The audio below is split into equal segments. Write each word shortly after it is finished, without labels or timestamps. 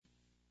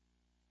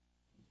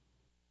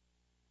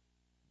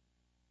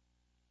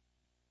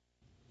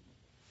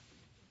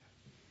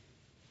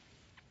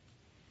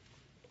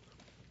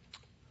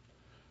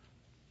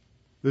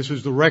This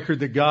is the record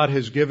that God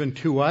has given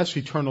to us,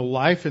 eternal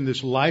life, and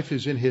this life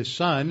is in His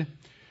Son.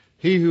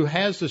 He who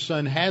has the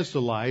Son has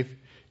the life.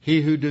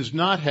 He who does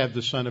not have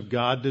the Son of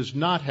God does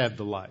not have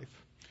the life.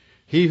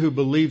 He who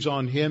believes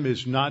on Him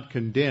is not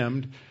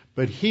condemned,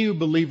 but he who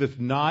believeth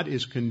not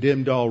is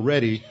condemned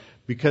already,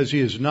 because he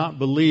has not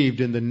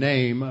believed in the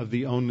name of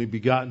the only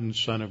begotten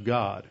Son of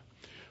God.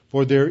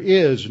 For there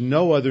is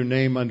no other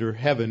name under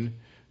heaven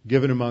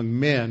given among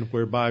men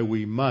whereby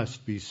we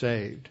must be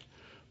saved.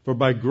 For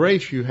by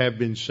grace you have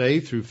been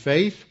saved through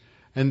faith,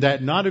 and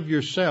that not of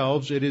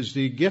yourselves, it is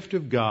the gift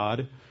of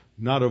God,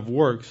 not of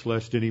works,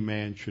 lest any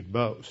man should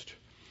boast.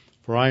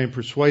 For I am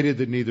persuaded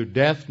that neither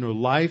death, nor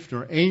life,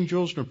 nor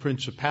angels, nor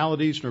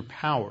principalities, nor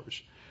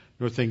powers,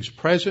 nor things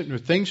present, nor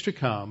things to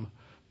come,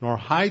 nor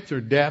height, nor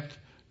depth,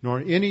 nor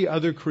any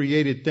other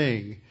created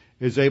thing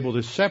is able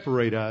to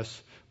separate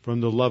us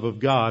from the love of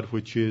God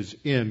which is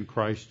in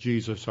Christ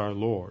Jesus our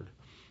Lord.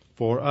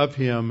 For of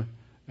Him,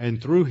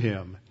 and through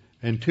Him,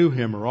 and to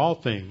Him are all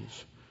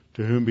things,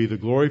 to whom be the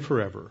glory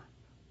forever.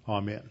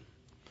 Amen.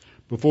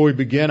 Before we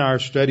begin our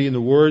study in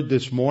the Word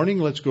this morning,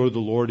 let's go to the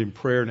Lord in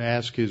prayer and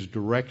ask His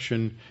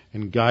direction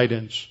and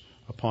guidance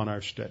upon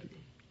our study.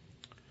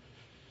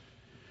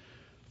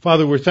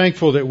 Father, we're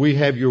thankful that we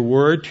have Your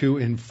Word to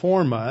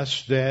inform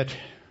us that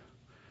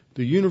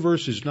the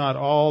universe is not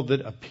all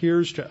that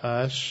appears to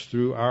us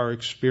through our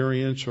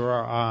experience or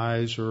our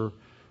eyes or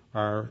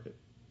our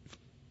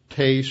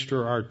taste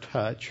or our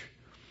touch,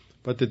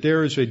 but that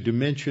there is a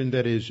dimension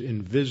that is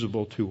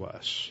invisible to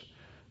us.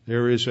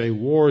 There is a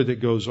war that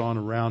goes on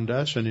around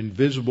us, an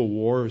invisible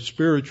war, a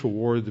spiritual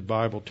war, the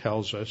Bible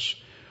tells us,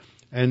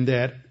 and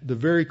that the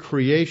very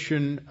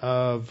creation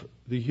of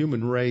the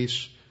human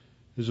race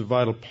is a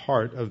vital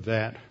part of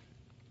that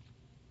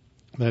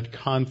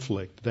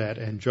conflict, that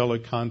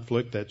angelic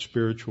conflict, that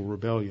spiritual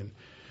rebellion.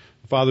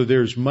 Father,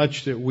 there's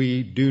much that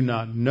we do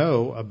not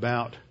know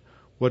about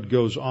what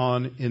goes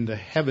on in the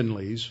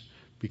heavenlies,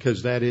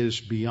 because that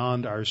is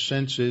beyond our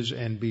senses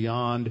and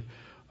beyond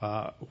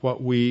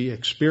what we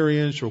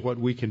experience or what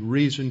we can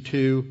reason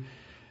to.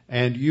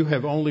 And you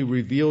have only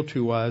revealed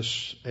to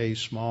us a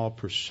small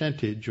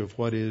percentage of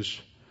what is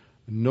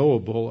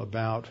knowable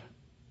about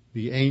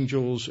the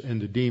angels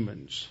and the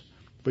demons.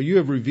 But you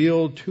have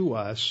revealed to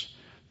us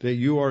that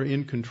you are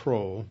in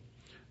control,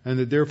 and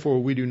that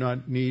therefore we do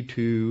not need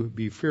to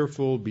be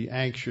fearful, be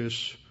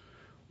anxious,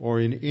 or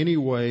in any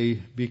way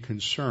be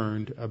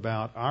concerned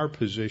about our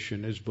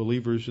position as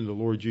believers in the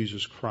Lord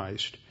Jesus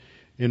Christ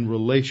in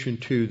relation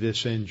to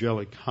this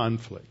angelic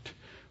conflict.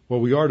 What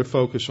we are to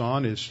focus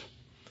on is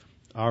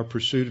our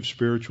pursuit of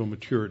spiritual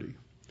maturity.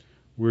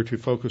 We're to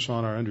focus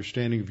on our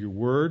understanding of your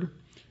word,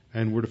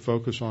 and we're to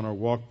focus on our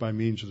walk by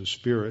means of the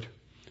Spirit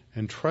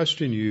and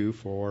trust in you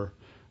for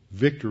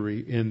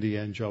victory in the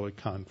angelic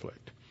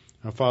conflict.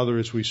 Now, Father,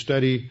 as we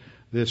study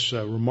this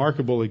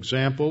remarkable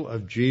example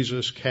of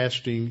Jesus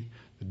casting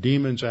the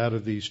demons out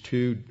of these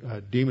two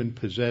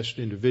demon-possessed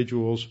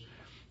individuals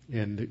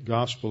in the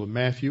Gospel of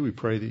Matthew, we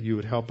pray that you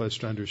would help us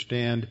to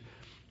understand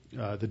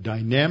the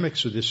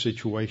dynamics of this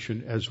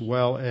situation as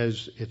well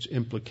as its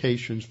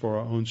implications for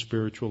our own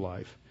spiritual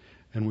life.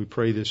 And we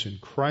pray this in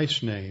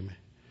Christ's name.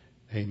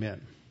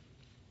 Amen.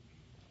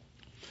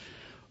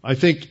 I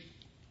think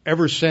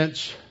ever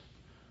since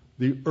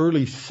the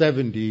early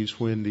 70s,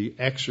 when The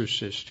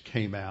Exorcist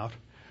came out,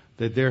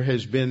 that there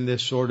has been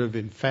this sort of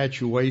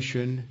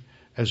infatuation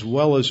as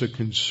well as a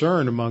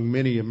concern among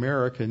many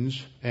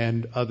Americans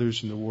and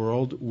others in the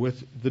world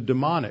with the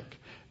demonic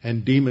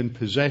and demon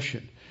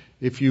possession.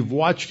 If you've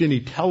watched any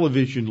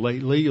television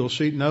lately, you'll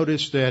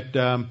notice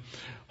that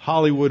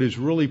Hollywood is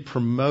really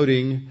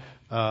promoting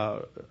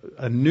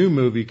a new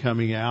movie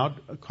coming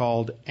out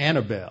called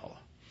Annabelle.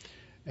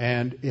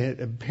 And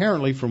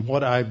apparently, from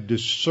what I've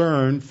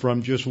discerned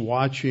from just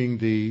watching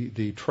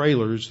the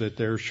trailers that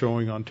they're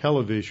showing on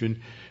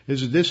television,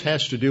 is that this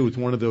has to do with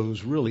one of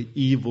those really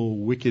evil,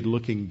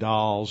 wicked-looking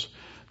dolls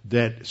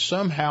that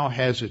somehow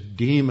has a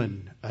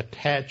demon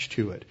attached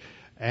to it.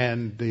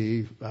 And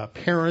the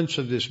parents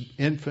of this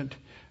infant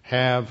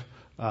have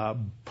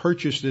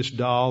purchased this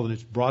doll, and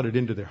it's brought it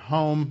into their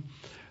home.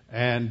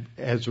 And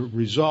as a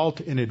result,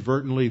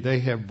 inadvertently, they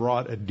have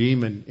brought a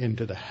demon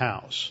into the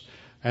house.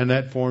 And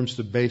that forms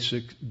the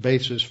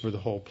basis for the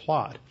whole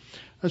plot.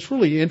 It's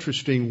really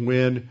interesting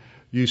when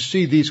you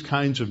see these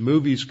kinds of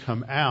movies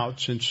come out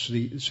since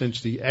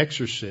the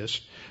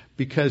Exorcist,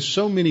 because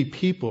so many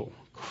people,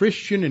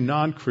 Christian and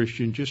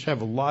non-Christian, just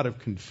have a lot of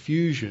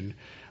confusion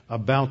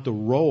about the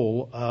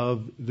role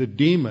of the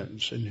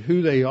demons and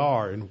who they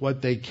are and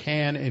what they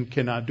can and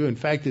cannot do. In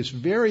fact, this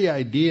very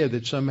idea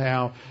that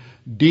somehow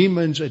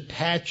demons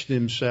attach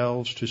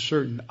themselves to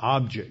certain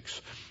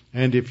objects.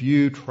 And if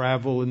you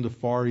travel in the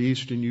Far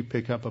East and you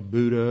pick up a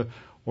Buddha,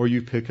 or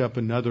you pick up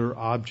another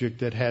object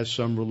that has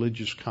some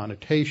religious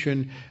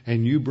connotation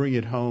and you bring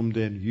it home,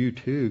 then you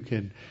too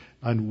can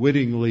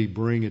unwittingly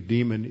bring a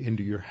demon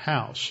into your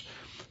house.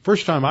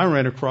 First time I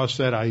ran across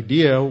that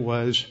idea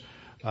was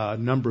a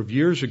number of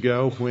years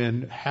ago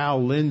when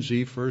Hal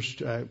Lindsey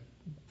first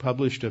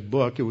published a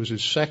book. It was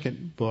his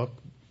second book,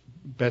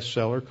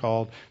 bestseller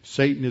called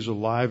Satan is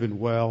Alive and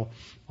Well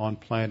on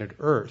Planet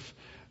Earth.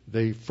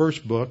 The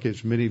first book,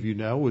 as many of you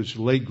know, was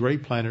Late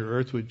Great Planet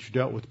Earth, which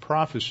dealt with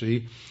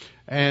prophecy.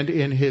 And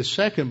in his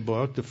second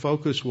book, the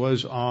focus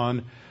was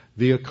on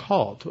the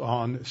occult,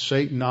 on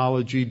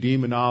Satanology,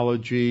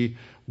 demonology,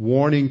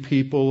 warning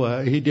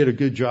people. He did a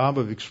good job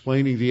of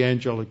explaining the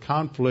angelic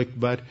conflict,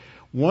 but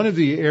one of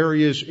the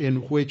areas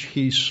in which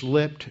he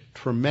slipped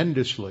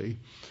tremendously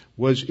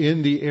was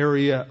in the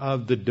area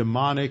of the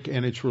demonic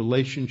and its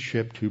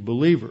relationship to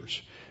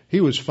believers. He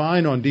was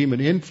fine on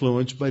demon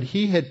influence, but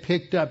he had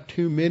picked up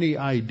too many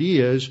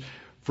ideas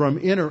from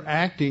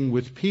interacting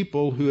with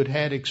people who had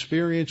had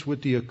experience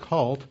with the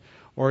occult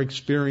or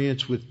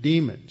experience with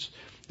demons.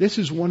 This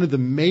is one of the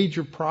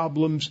major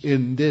problems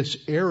in this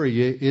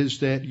area, is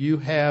that you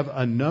have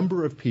a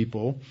number of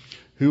people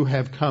who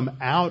have come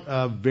out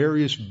of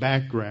various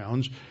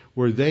backgrounds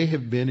where they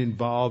have been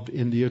involved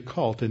in the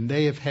occult, and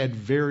they have had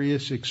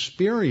various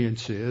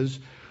experiences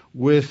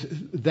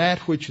with that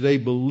which they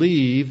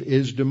believe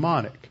is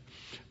demonic.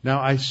 Now,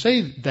 I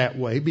say that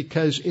way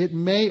because it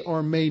may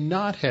or may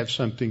not have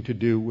something to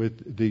do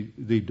with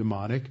the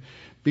demonic,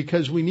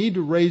 because we need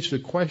to raise the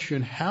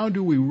question, how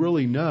do we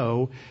really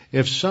know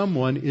if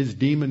someone is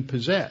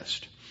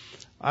demon-possessed?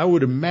 I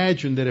would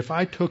imagine that if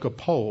I took a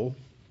poll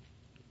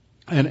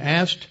and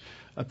asked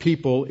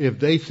people if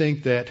they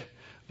think that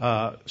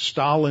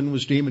Stalin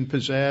was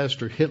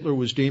demon-possessed, or Hitler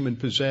was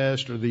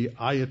demon-possessed, or the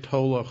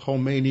Ayatollah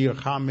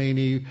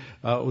Khomeini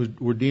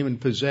were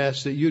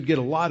demon-possessed, that you'd get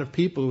a lot of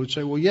people who would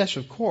say, well, yes,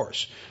 of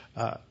course.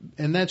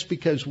 And that's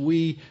because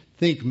we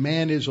think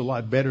man is a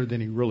lot better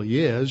than he really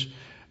is.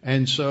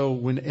 And so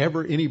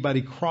whenever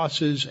anybody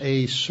crosses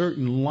a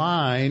certain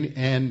line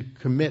and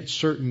commits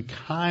certain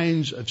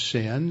kinds of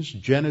sins,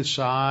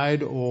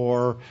 genocide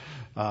or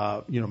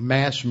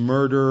mass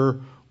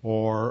murder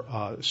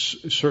or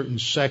certain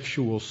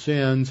sexual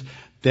sins,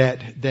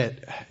 that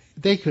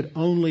they could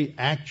only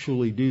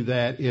actually do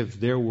that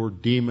if there were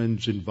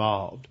demons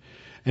involved.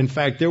 In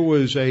fact, there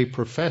was a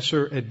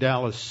professor at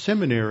Dallas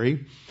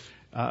Seminary,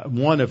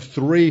 one of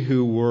three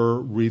who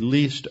were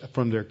released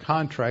from their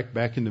contract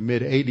back in the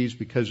mid-'80s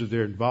because of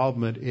their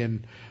involvement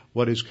in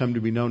what has come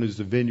to be known as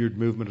the Vineyard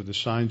Movement or the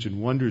Signs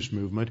and Wonders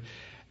Movement.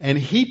 And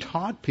he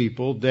taught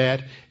people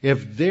that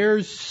if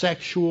there's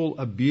sexual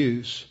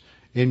abuse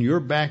in your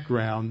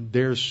background,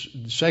 there's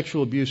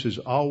sexual abuse is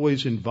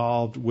always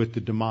involved with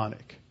the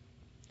demonic.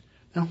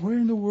 Now, where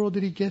in the world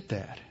did he get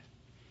that?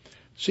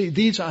 See,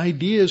 these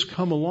ideas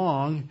come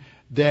along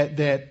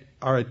that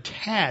are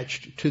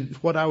attached to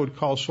what I would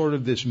call sort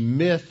of this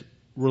myth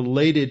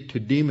related to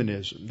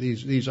demonism.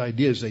 These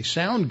ideas, they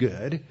sound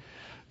good.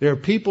 There are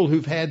people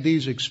who've had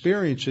these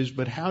experiences,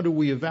 but how do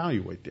we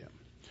evaluate them?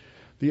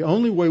 The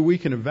only way we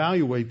can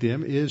evaluate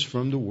them is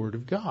from the Word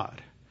of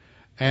God.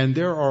 And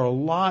there are a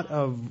lot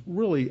of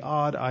really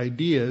odd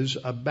ideas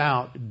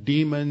about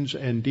demons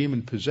and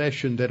demon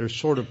possession that are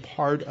sort of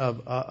part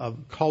of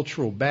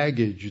cultural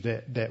baggage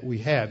that we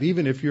have.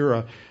 Even if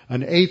you're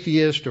an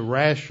atheist, a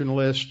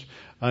rationalist,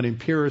 an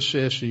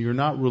empiricist, and you're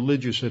not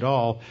religious at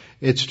all,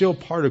 it's still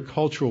part of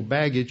cultural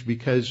baggage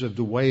because of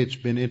the way it's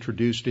been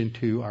introduced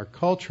into our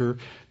culture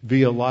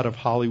via a lot of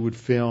Hollywood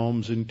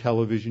films and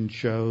television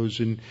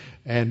shows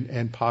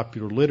and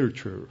popular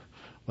literature.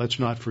 Let's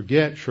not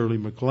forget Shirley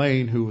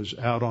MacLaine, who was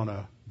out on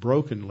a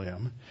broken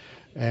limb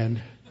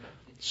and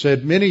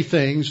said many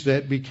things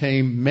that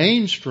became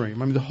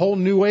mainstream. I mean, the whole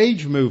New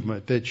Age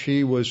movement that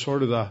she was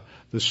sort of the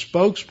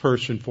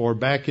spokesperson for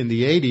back in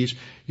the 80s,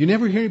 you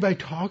never hear anybody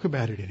talk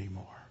about it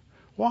anymore.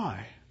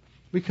 Why?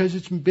 Because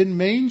it's been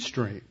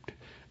mainstreamed.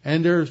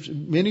 And there's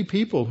many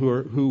people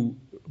who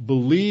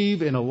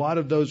believe in a lot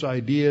of those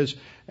ideas,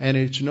 and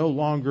it's no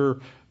longer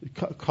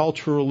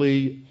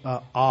culturally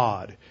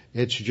odd.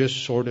 It's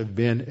just sort of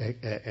been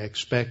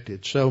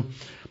expected. So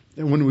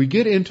when we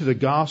get into the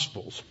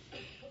Gospels,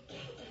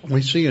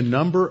 we see a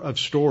number of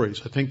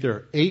stories. I think there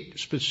are 8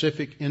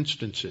 specific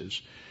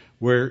instances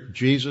where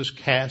Jesus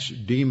casts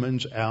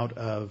demons out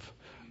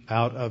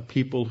of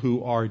people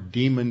who are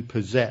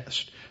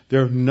demon-possessed.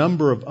 There are a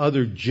number of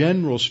other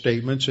general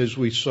statements, as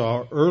we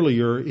saw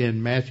earlier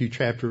in Matthew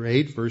chapter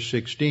 8, verse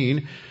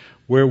 16,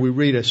 where we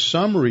read a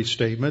summary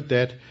statement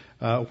that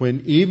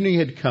when evening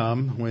had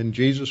come, when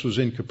Jesus was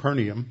in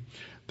Capernaum,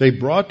 they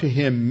brought to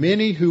him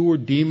many who were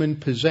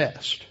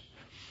demon-possessed,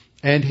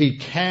 and he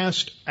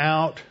cast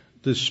out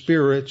the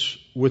spirits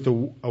with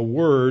a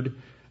word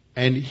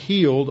and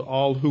healed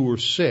all who were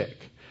sick.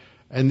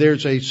 And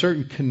there's a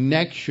certain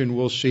connection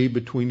we'll see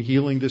between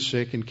healing the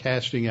sick and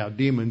casting out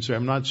demons.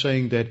 I'm not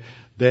saying that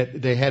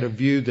they had a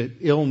view that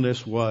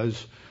illness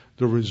was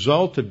the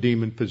result of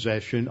demon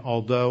possession,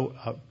 although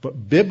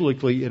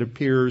biblically it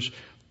appears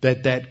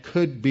that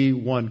could be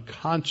one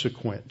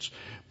consequence.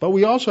 But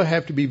we also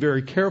have to be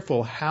very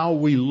careful how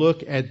we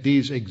look at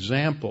these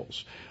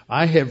examples.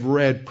 I have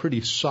read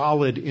pretty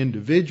solid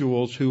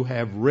individuals who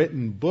have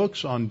written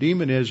books on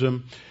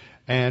demonism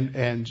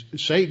and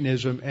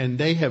Satanism, and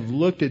they have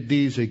looked at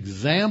these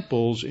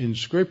examples in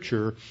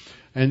Scripture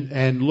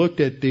and looked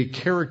at the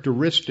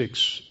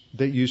characteristics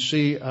that you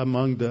see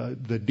among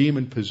the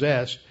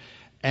demon-possessed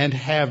and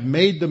have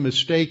made the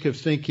mistake of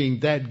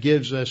thinking that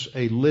gives us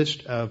a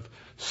list of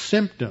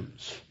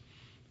symptoms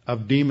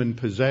of demon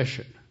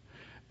possession.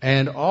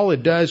 And all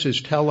it does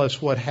is tell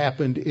us what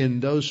happened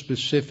in those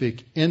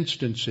specific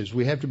instances.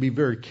 We have to be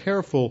very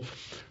careful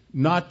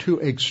not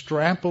to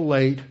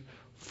extrapolate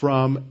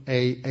from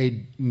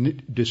a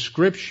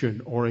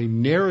description or a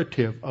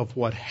narrative of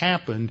what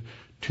happened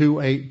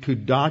to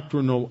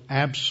doctrinal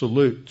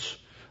absolutes.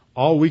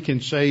 All we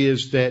can say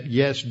is that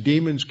yes,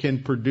 demons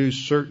can produce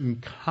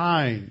certain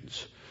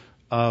kinds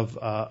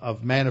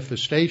of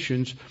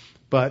manifestations,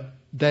 but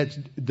that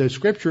the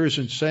Scripture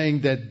isn't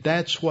saying that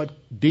that's what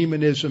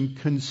demonism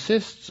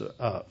consists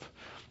of.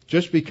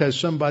 Just because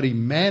somebody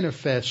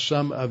manifests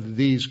some of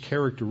these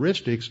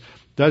characteristics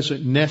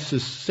doesn't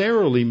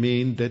necessarily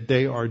mean that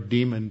they are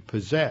demon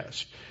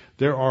possessed.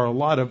 There are a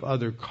lot of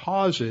other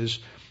causes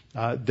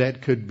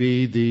that could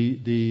be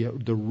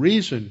the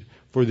reason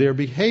for their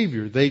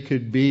behavior. They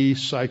could be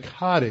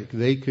psychotic.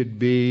 They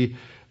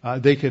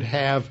could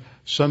have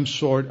some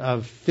sort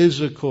of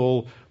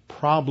physical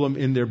problem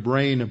in their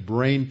brain, a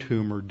brain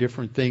tumor,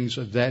 different things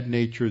of that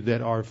nature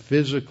that are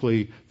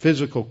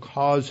physical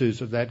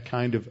causes of that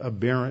kind of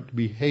aberrant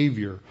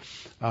behavior.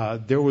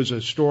 There was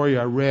a story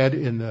I read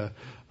in the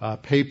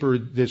paper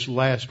this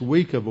last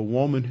week of a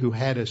woman who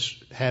had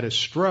a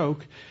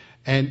stroke,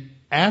 and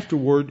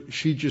afterward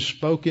she just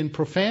spoke in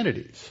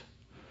profanities.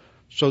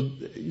 So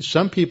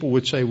some people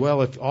would say,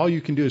 well, if all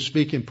you can do is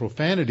speak in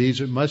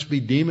profanities, it must be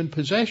demon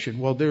possession.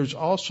 Well, there's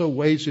also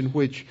ways in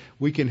which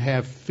we can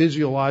have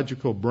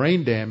physiological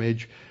brain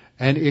damage,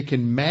 and it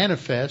can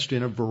manifest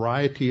in a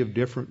variety of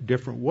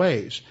different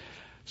ways.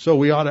 So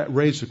we ought to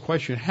raise the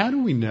question, how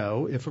do we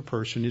know if a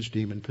person is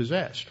demon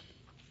possessed?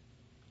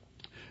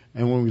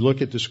 And when we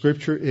look at the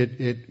Scripture,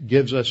 it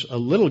gives us a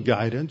little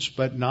guidance,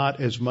 but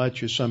not as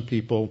much as some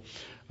people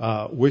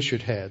wish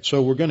it had.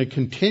 So we're going to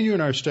continue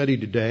in our study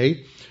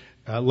today.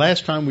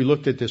 Last time we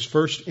looked at this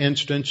first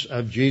instance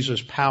of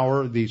Jesus'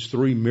 power, these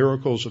 3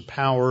 miracles of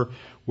power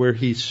where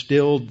he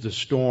stilled the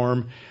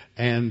storm.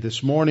 And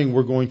this morning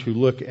we're going to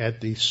look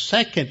at the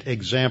second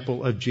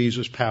example of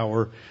Jesus'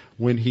 power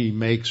when he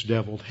makes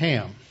deviled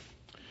ham.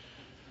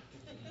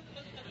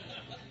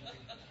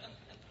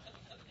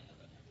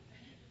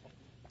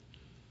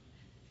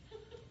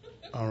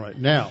 All right,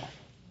 now,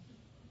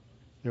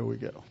 there we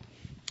go.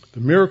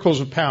 The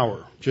miracles of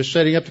power. Just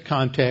setting up the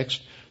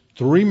context.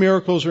 3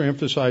 miracles are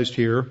emphasized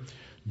here.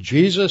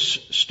 Jesus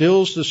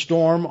stills the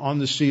storm on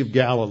the Sea of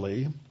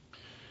Galilee.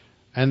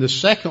 And the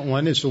second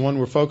one is the one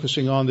we're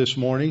focusing on this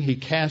morning. He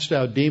cast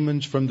out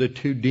demons from the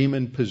 2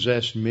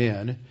 demon-possessed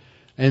men.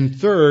 And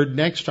third,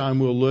 next time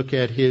we'll look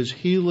at his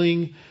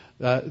healing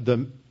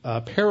the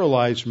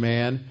paralyzed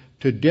man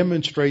to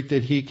demonstrate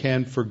that he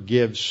can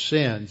forgive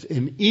sins.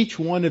 In each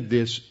one of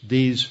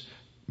these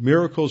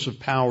miracles of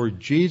power,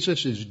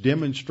 Jesus is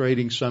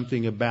demonstrating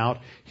something about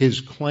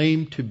his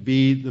claim to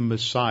be the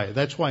Messiah.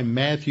 That's why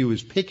Matthew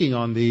is picking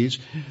on these.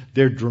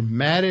 They're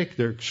dramatic,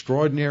 they're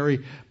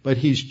extraordinary, but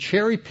he's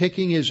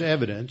cherry-picking his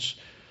evidence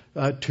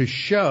to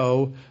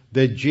show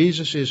that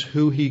Jesus is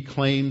who he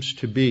claims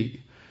to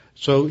be.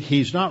 So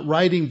he's not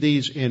writing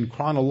these in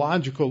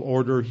chronological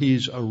order.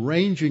 He's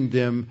arranging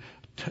them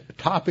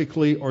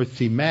topically or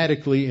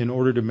thematically in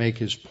order to make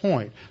his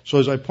point. So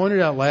as I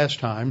pointed out last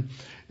time,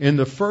 in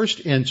the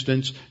first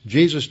instance,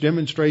 Jesus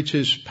demonstrates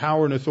his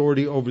power and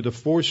authority over the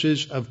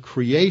forces of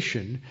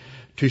creation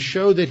to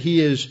show that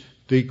he is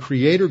the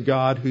creator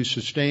God who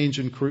sustains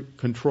and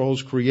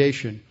controls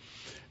creation,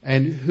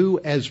 and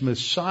who as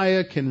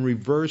Messiah can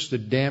reverse the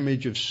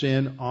damage of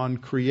sin on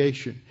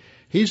creation.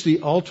 He's the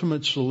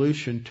ultimate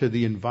solution to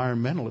the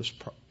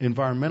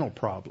environmental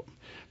problem,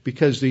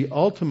 because the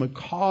ultimate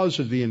cause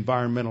of the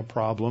environmental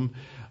problem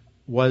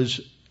was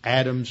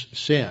Adam's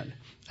sin.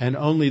 And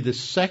only the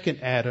second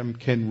Adam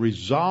can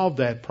resolve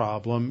that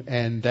problem,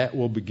 and that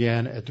will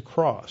begin at the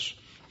cross.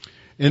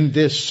 In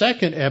this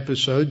second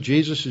episode,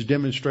 Jesus is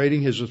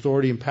demonstrating his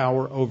authority and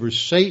power over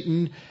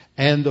Satan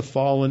and the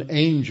fallen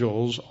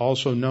angels,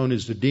 also known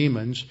as the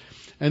demons,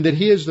 and that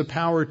he has the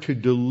power to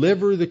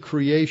deliver the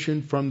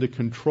creation from the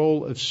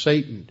control of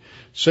Satan.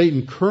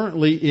 Satan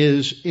currently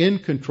is in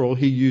control.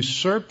 He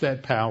usurped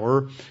that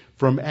power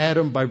from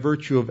Adam by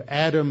virtue of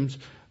Adam's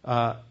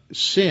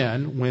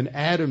sin. When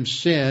Adam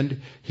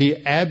sinned, he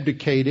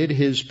abdicated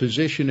his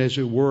position, as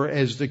it were,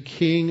 as the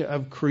king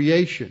of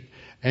creation.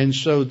 And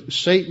so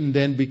Satan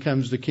then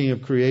becomes the king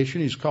of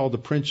creation. He's called the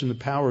prince and the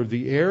power of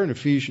the air in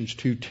Ephesians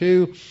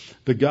 2:2,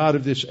 the god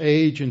of this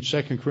age in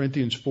 2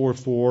 Corinthians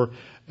 4:4,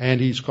 and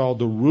he's called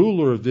the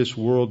ruler of this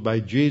world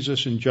by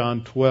Jesus in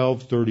John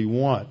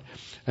 12:31.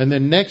 And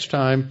then next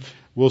time,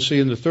 we'll see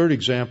in the third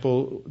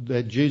example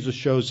that Jesus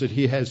shows that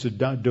he has the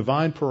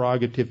divine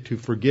prerogative to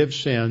forgive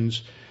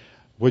sins,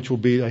 which will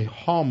be a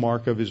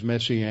hallmark of his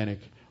messianic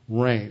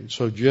reign.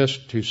 So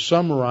just to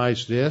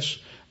summarize this,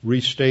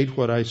 restate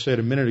what I said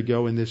a minute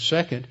ago, in this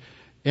second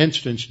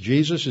instance,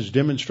 Jesus is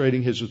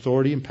demonstrating his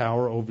authority and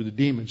power over the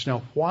demons.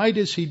 Now, why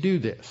does he do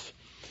this?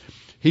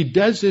 He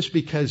does this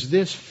because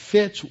this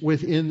fits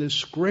within the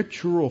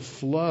scriptural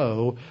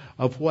flow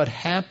of what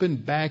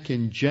happened back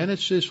in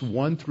Genesis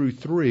 1 through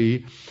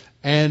 3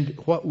 and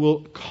what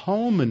will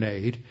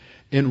culminate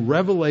in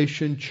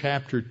Revelation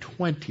chapter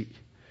 20.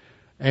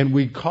 And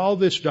we call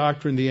this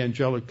doctrine the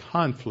angelic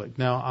conflict.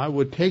 Now, I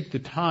would take the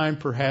time,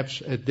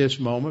 perhaps at this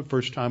moment,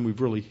 first time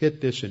we've really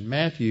hit this in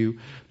Matthew,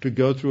 to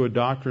go through a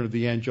doctrine of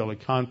the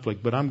angelic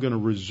conflict. But I'm going to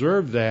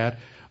reserve that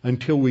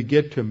until we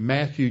get to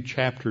Matthew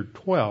chapter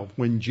 12,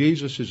 when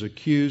Jesus is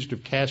accused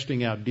of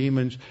casting out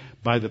demons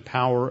by the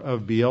power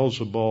of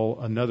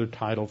Beelzebul, another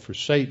title for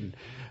Satan.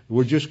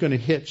 We're just going to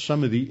hit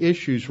some of the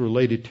issues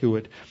related to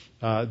it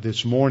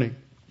this morning.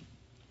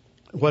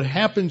 What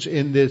happens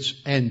in this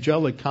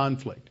angelic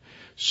conflict?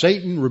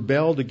 Satan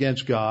rebelled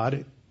against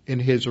God in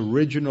his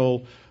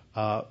original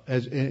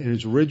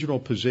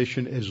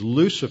position as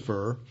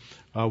Lucifer.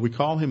 We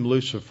call him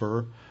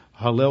Lucifer.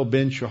 Hallel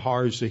ben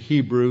Shahar is the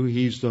Hebrew.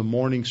 He's the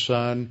morning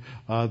sun,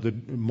 the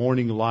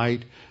morning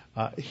light.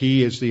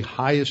 He is the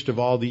highest of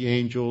all the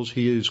angels.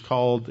 He is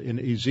called in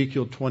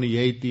Ezekiel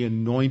 28 the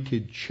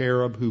anointed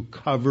cherub who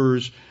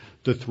covers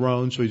the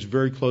throne. So he's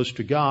very close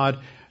to God.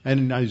 And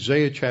in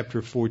Isaiah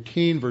chapter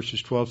 14,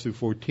 verses 12 through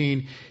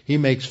 14, he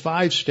makes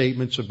 5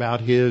 statements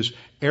about his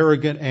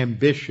arrogant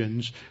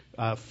ambitions.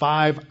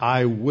 5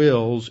 I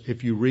wills.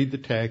 If you read the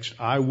text,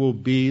 I will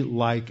be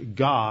like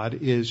God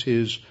is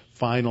his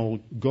final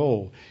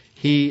goal.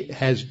 He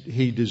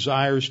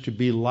desires to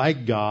be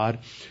like God.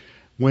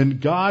 When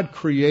God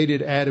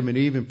created Adam and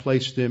Eve and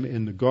placed them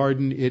in the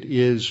garden, it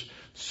is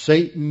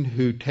Satan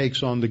who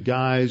takes on the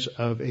guise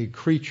of a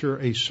creature,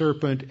 a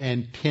serpent,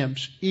 and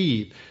tempts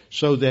Eve,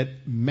 so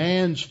that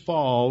man's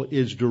fall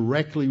is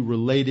directly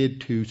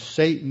related to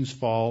Satan's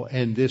fall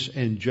and this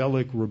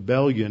angelic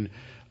rebellion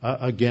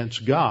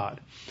against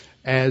God.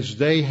 As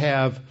they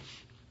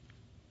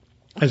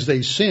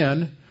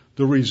sin,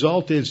 the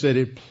result is that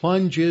it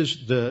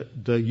plunges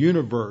the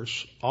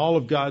universe, all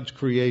of God's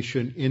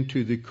creation,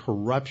 into the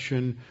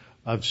corruption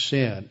of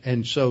sin.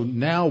 And so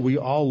now we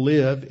all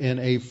live in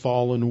a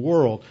fallen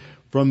world.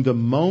 From the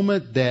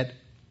moment that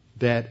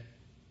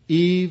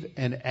Eve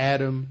and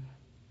Adam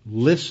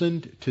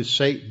listened to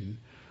Satan,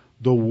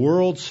 the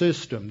world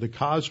system, the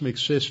cosmic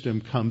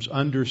system, comes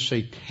under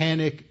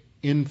satanic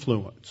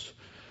influence.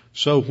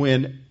 So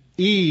when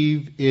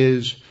Eve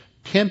is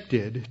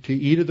tempted to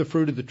eat of the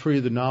fruit of the tree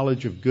of the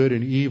knowledge of good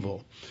and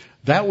evil,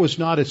 that was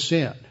not a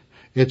sin.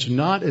 It's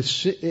not a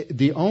sin.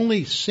 The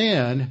only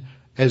sin,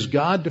 as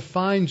God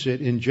defines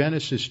it in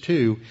Genesis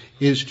 2,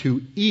 is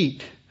to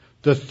eat.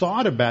 The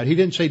thought about it, he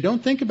didn't say,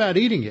 don't think about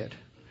eating it.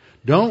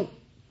 Don't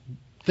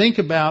think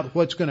about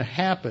what's going to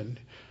happen.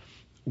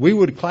 We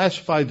would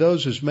classify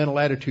those as mental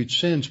attitude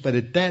sins, but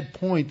at that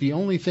point, the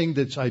only thing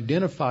that's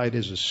identified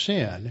as a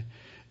sin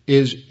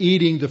is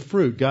eating the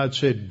fruit. God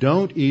said,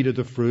 don't eat of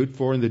the fruit,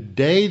 for in the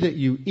day that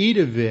you eat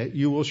of it,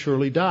 you will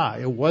surely die.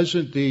 It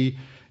wasn't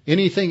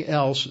anything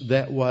else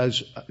that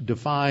was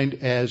defined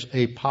as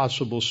a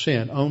possible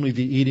sin, only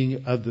the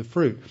eating of the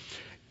fruit.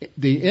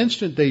 The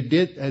instant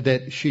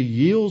that she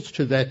yields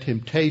to that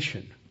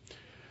temptation,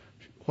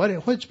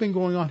 what's been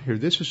going on here?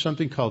 This is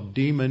something called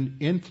demon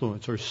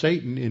influence or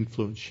Satan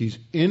influence. She's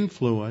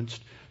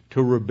influenced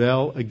to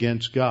rebel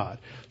against God.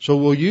 So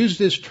we'll use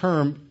this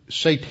term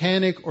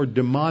satanic or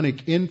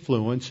demonic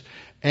influence,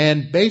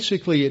 and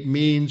basically it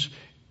means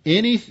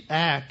any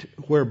act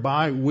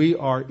whereby we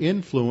are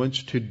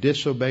influenced to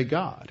disobey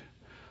God.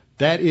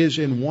 That is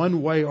in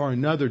one way or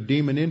another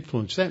demon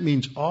influence. That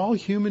means all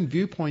human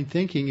viewpoint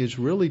thinking is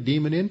really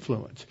demon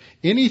influence.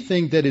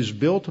 Anything that is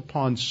built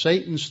upon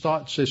Satan's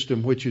thought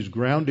system, which is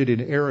grounded in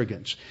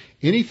arrogance,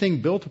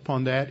 anything built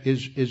upon that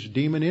is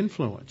demon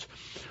influence.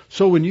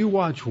 So when you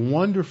watch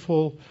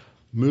wonderful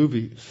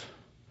movies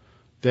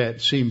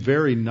that seem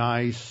very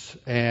nice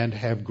and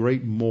have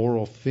great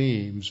moral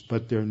themes,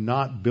 but they're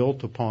not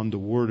built upon the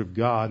Word of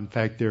God. In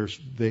fact,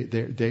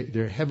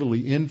 they're heavily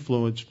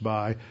influenced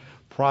by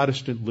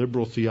Protestant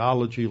liberal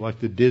theology, like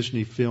the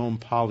Disney film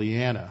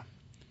Pollyanna.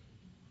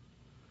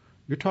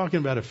 You're talking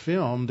about a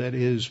film that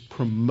is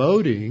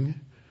promoting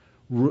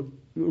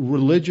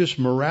religious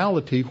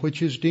morality,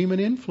 which is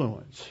demon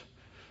influence.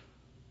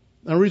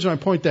 The reason I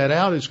point that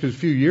out is because a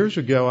few years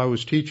ago I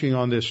was teaching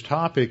on this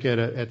topic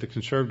at the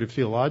Conservative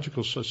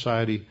Theological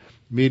Society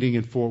meeting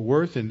in Fort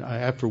Worth, and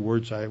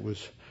afterwards I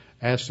was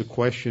asked the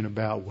question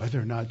about whether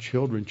or not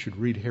children should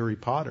read Harry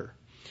Potter.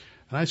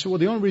 And I said, well,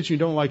 the only reason you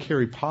don't like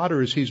Harry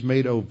Potter is he's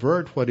made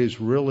overt what is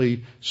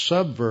really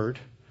subvert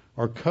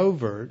or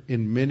covert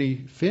in many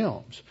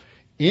films.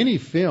 Any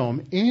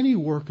film, any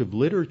work of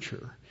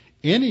literature,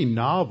 any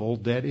novel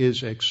that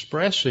is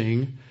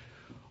expressing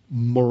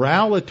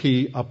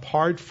morality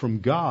apart from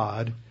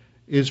God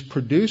is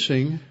produced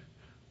from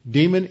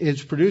demon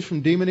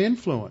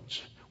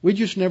influence. We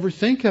just never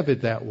think of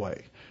it that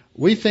way.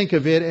 We think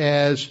of it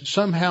as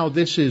somehow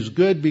this is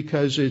good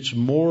because it's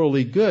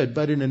morally good,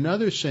 but in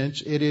another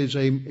sense,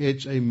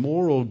 it's a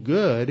moral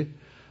good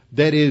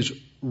that is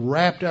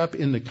wrapped up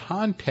in the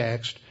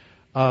context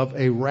of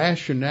a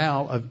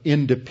rationale of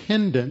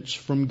independence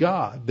from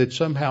God, that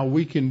somehow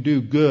we can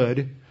do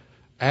good,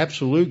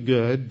 absolute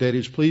good, that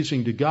is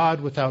pleasing to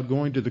God without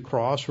going to the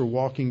cross or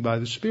walking by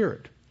the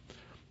Spirit.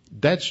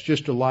 That's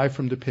just a lie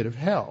from the pit of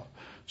hell.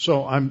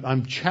 So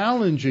I'm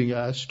challenging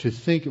us to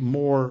think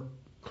more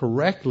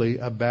correctly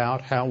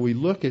about how we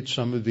look at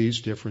some of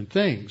these different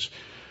things.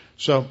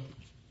 So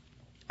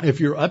if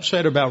you're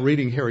upset about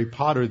reading Harry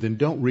Potter, then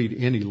don't read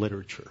any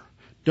literature.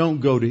 Don't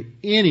go to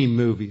any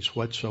movies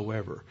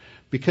whatsoever.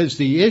 Because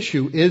the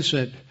issue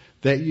isn't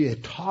that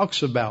it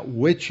talks about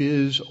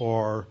witches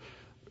or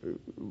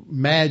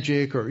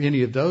magic or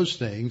any of those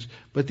things,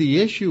 but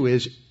the issue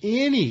is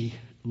any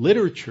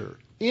literature,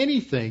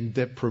 anything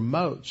that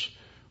promotes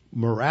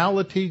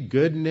morality,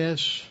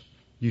 goodness,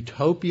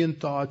 utopian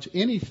thoughts,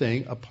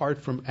 anything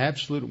apart from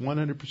absolute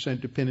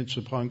 100% dependence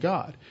upon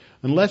God.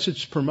 Unless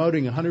it's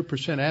promoting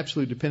 100%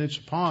 absolute dependence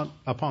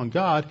upon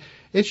God,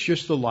 it's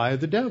just the lie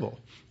of the devil.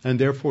 And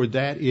therefore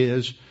that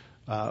is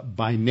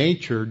by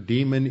nature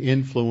demon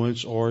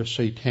influence or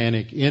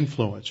satanic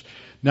influence.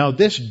 Now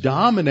this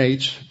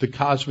dominates the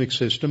cosmic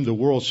system, the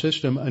world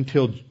system,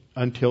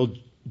 until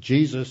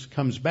Jesus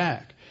comes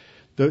back.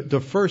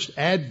 The first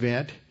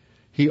advent,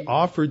 he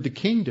offered the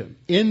kingdom.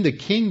 In the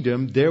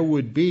kingdom, there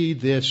would be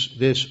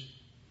this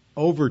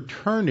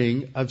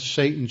overturning of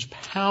Satan's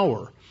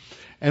power.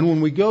 And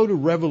when we go to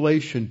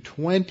Revelation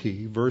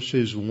 20,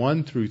 verses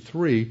 1 through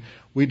 3,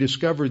 we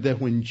discover that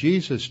when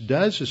Jesus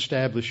does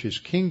establish his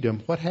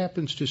kingdom, what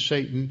happens to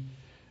Satan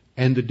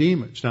and the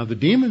demons? Now, the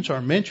demons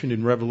are mentioned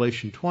in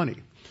Revelation 20.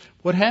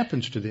 What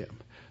happens to them?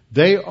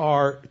 They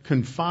are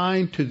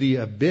confined to the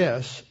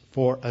abyss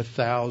for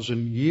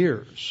 1,000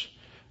 years.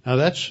 Now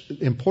that's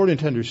important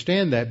to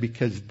understand that,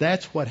 because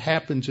that's what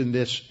happens in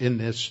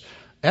this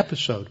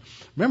episode.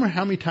 Remember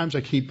how many times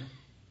I keep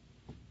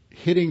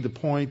hitting the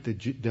point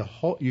that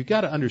you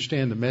got to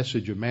understand the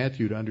message of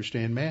Matthew to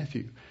understand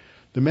Matthew.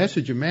 The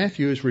message of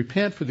Matthew is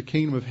repent, for the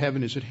kingdom of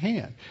heaven is at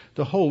hand.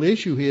 The whole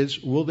issue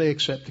is, will they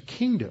accept the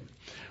kingdom?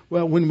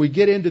 Well, when we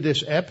get into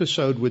this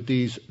episode with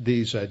these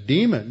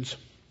demons,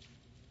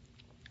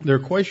 their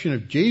question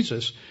of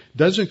Jesus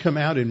doesn't come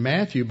out in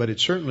Matthew, but it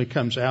certainly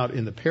comes out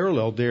in the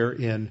parallel there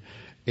in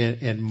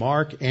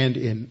Mark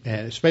and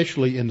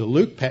especially in the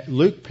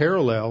Luke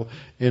parallel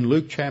in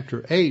Luke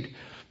chapter 8.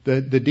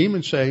 The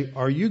demons say,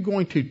 are you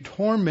going to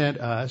torment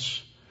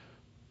us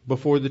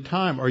before the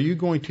time? Are you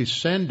going to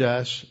send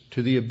us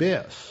to the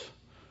abyss?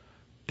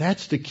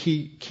 That's the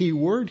key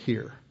word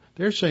here.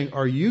 They're saying,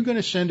 are you going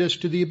to send us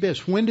to the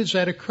abyss? When does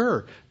that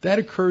occur? That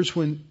occurs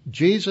when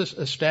Jesus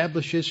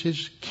establishes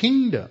his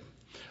kingdom.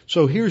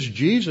 So here's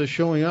Jesus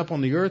showing up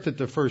on the earth at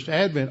the first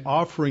advent,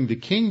 offering the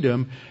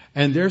kingdom,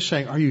 and they're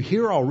saying, are you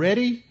here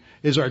already?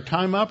 Is our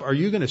time up? Are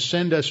you going to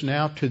send us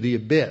now to the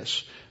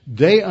abyss?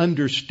 They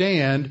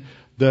understand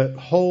the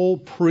whole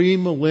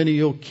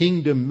premillennial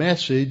kingdom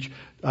message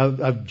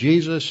of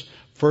Jesus'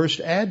 first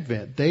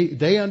advent.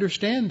 They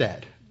understand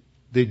that.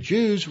 The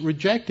Jews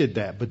rejected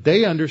that, but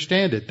they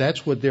understand it.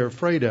 That's what they're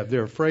afraid of.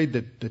 They're afraid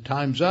that the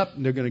time's up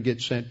and they're going to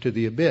get sent to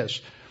the abyss.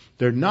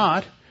 They're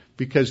not,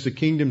 because the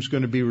kingdom's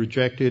going to be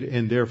rejected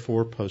and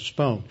therefore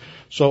postponed.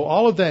 So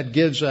all of that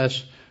gives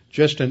us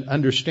just an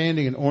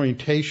understanding and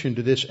orientation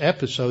to this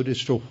episode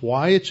as to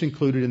why it's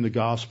included in the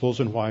Gospels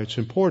and why it's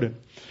important.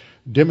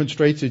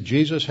 Demonstrates that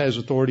Jesus has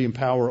authority and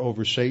power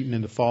over Satan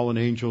and the fallen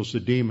angels, the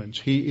demons.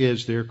 He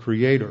is their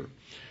creator.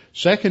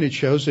 Second, it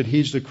shows that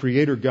he's the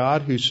creator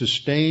God who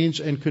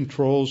sustains and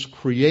controls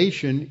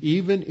creation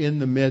even in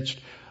the midst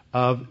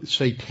of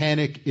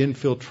satanic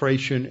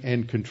infiltration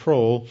and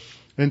control.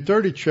 And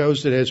third, it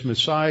shows that as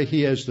Messiah,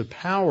 he has the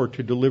power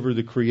to deliver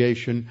the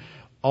creation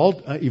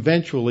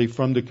eventually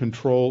from the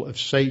control of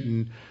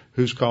Satan,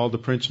 who's called the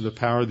prince of the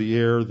power of the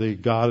air, the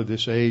god of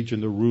this age,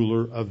 and the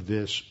ruler of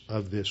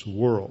this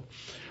world.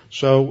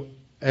 So,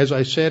 as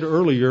I said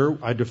earlier,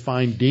 I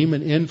defined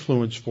demon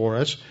influence for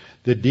us.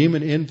 The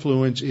demon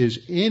influence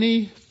is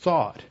any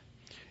thought,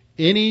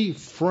 any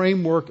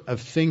framework of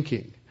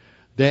thinking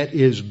that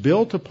is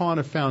built upon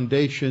a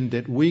foundation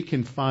that we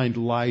can find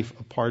life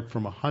apart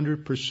from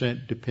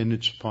 100%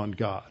 dependence upon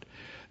God.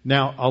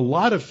 Now, a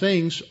lot of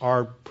things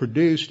are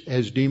produced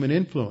as demon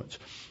influence.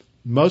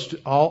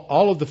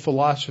 All of the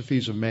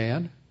philosophies of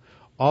man,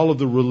 all of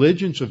the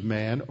religions of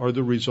man are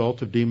the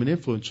result of demon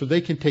influence. So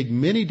they can take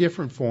many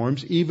different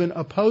forms, even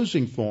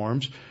opposing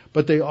forms,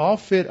 but they all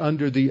fit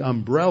under the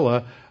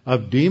umbrella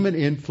of demon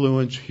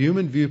influence,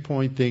 human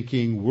viewpoint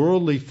thinking,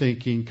 worldly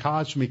thinking,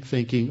 cosmic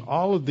thinking.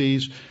 All of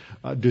these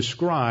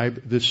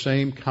describe the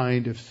same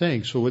kind of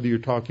thing. So whether you're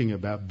talking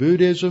about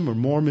Buddhism or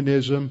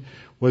Mormonism,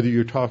 whether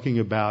you're talking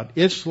about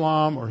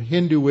Islam or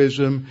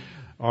Hinduism,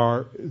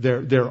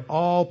 they're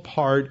all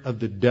part of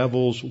the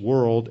devil's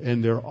world,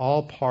 and they're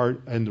all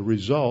part and the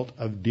result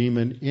of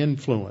demon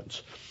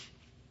influence.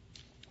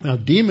 Now,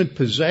 demon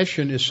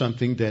possession is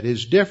something that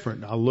is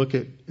different. I'll look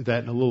at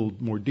that in a little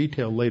more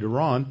detail later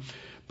on.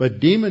 But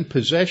demon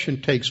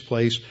possession takes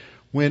place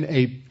when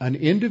an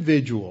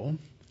individual,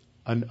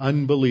 an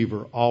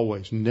unbeliever,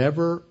 always,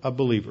 never a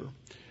believer,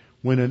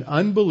 when an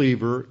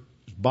unbeliever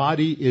is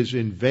body is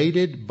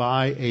invaded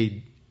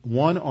by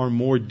one or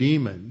more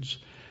demons,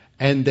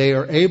 and they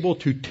are able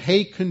to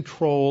take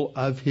control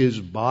of his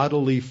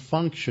bodily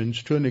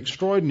functions to an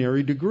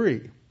extraordinary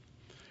degree.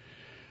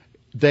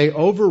 They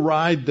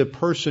override the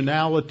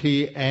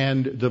personality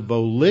and the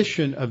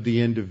volition of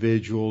the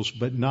individuals,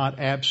 but not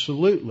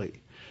absolutely.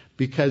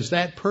 Because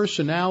that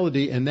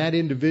personality and that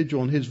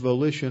individual and his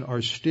volition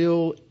are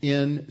still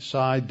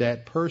inside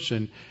that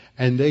person,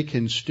 and they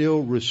can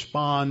still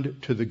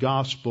respond to the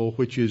gospel,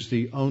 which is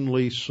the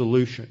only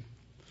solution.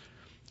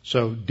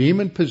 So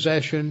demon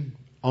possession,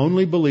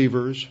 only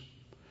believers.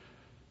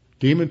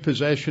 Demon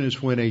possession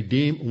is when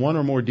one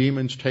or more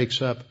demons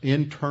takes up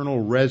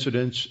internal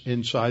residence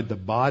inside the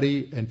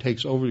body and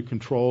takes over the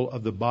control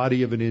of the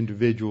body of an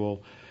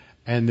individual.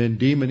 And then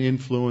demon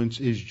influence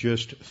is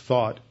just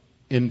thought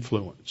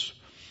influence.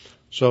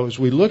 So as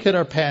we look at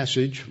our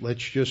passage,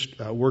 let's just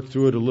work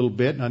through it a little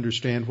bit and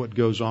understand what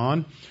goes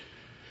on.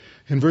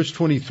 In verse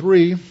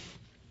 28,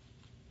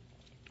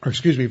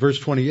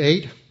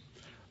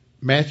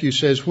 Matthew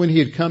says, when he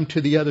had come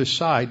to the other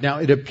side. Now,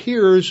 it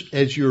appears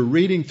as you're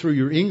reading through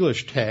your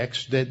English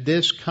text that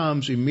this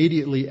comes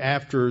immediately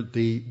after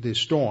the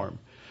storm.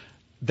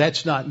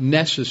 That's not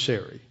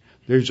necessary.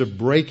 There's a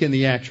break in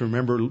the action.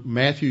 Remember,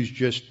 Matthew's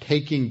just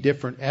taking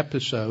different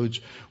episodes.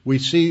 We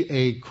see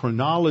a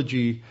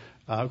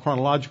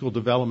chronological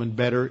development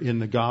better in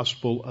the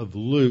Gospel of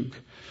Luke.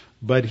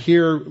 But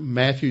here,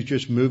 Matthew's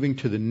just moving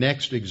to the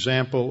next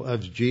example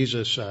of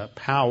Jesus'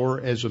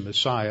 power as a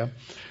Messiah.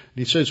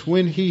 He says,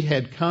 when he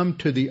had come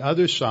to the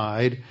other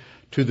side,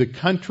 to the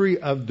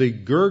country of the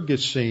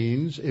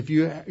Gergesenes. If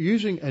you're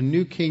using a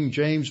New King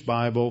James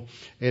Bible,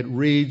 it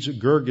reads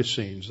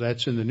Gergesenes.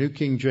 That's in the New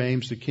King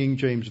James, the King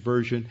James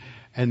Version,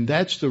 and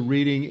that's the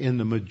reading in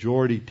the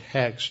majority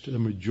text. The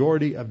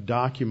majority of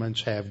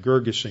documents have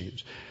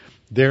Gergesenes.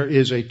 There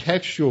is a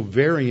textual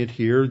variant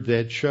here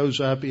that shows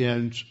up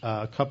in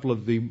a couple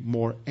of the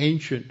more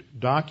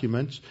ancient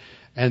documents,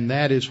 and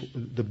that is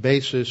the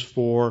basis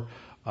for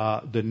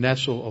the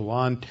Nestle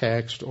Aland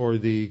text, or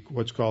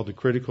what's called the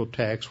critical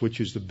text,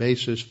 which is the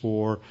basis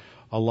for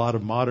a lot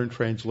of modern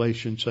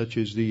translations such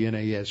as the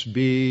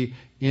NASB,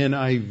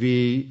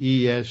 NIV,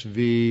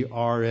 ESV,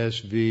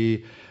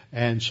 RSV.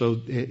 And so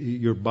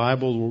your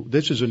Bible,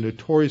 this is a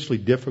notoriously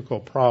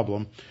difficult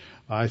problem.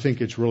 I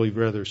think it's really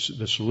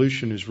the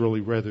solution is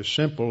really rather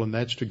simple, and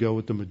that's to go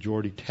with the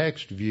majority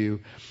text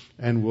view,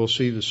 and we'll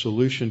see the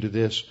solution to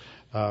this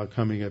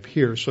coming up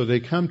here. So they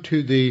come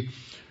to the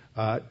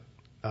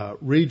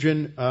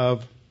region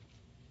of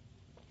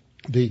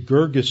the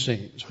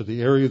Gergesenes, or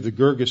the area of the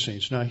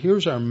Gergesenes. Now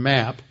here's our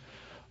map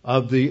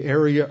of the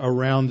area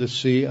around the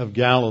Sea of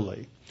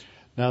Galilee.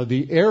 Now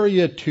the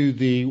area to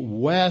the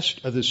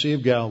west of the Sea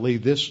of Galilee,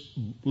 this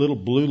little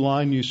blue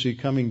line you see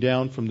coming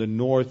down from the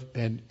north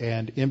and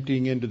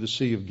emptying into the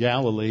Sea of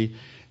Galilee,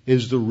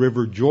 is the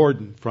River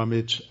Jordan from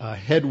its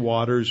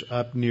headwaters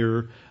up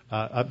near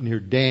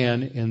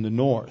Dan in the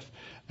north.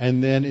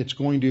 And then it's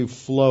going to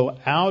flow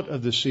out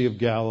of the Sea of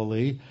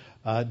Galilee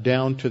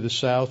down to the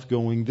south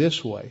going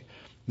this way.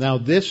 Now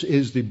this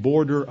is the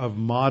border of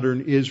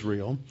modern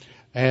Israel,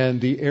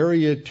 and the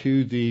area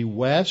to the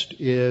west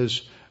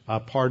is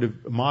part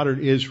of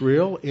modern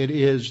Israel. It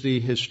is the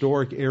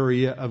historic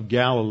area of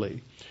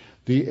Galilee.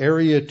 The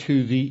area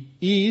to the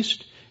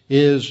east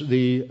is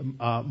the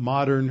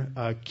modern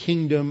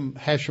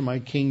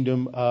Hashemite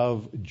kingdom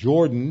of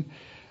Jordan,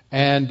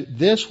 and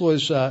this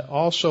was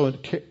also a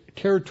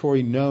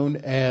territory known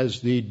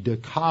as the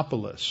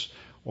Decapolis,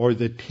 or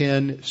the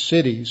 10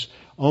 cities.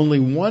 Only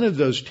one of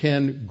those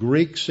 10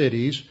 Greek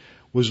cities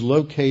was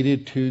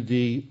located to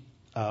the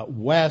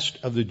west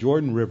of the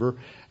Jordan River,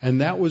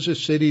 and that was a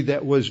city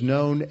that was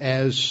known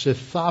as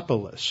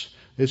Scythopolis.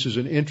 This is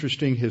an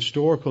interesting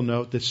historical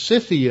note. The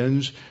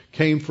Scythians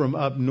came from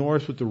up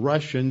north with the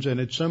Russians, and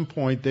at some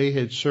point they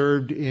had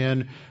served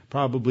in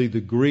probably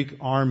the Greek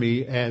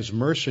army as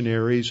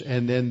mercenaries,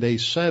 and then they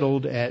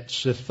settled at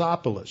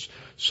Scythopolis.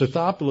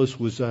 Scythopolis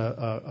was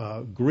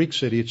a Greek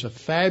city. It's a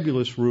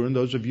fabulous ruin.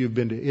 Those of you who've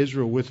been to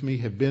Israel with me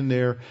have been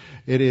there.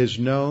 It is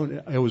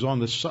known, it was on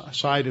the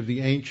site of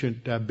the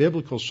ancient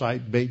biblical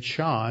site, Beit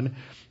Shan.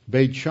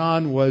 Beit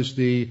Shan was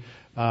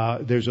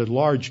there's a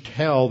large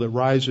tell that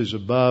rises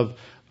above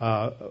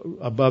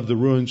the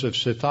ruins of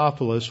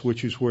Scythopolis,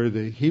 which is where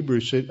the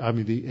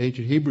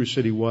ancient Hebrew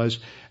city was,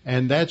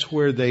 and that's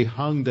where they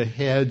hung the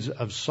heads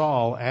of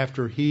Saul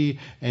the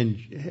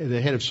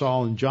head of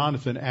Saul and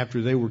Jonathan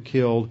after they were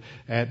killed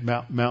at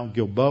Mount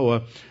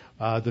Gilboa.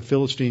 The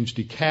Philistines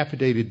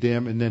decapitated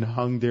them and then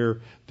hung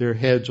their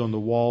heads on the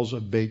walls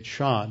of Beit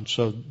Shan.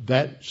 So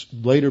that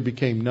later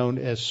became known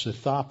as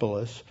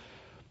Scythopolis.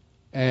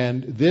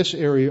 And this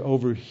area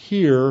over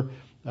here,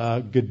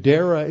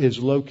 Gadara, is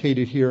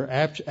located here.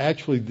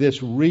 Actually,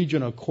 this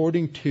region,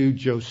 according to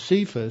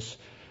Josephus,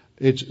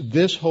 it's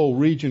this whole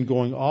region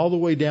going all the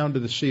way down to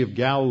the Sea of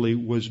Galilee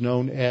was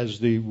known as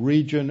the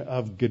region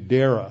of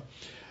Gadara.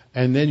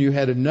 And then you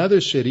had another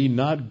city,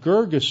 not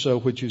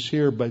Gergesa, which is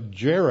here, but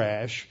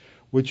Jerash,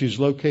 which is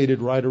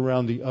located right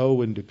around the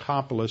O in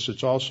Decapolis.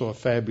 It's also a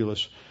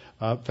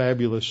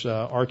fabulous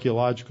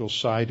archaeological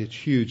site. It's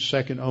huge,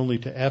 second only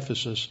to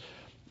Ephesus,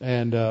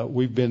 and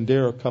we've been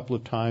there a couple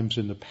of times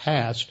in the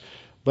past.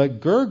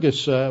 But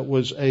Gergesa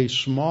was a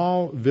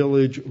small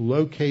village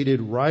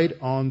located right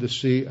on the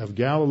Sea of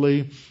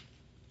Galilee.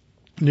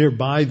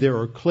 Nearby there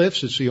are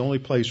cliffs. It's the only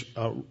place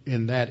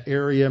in that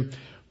area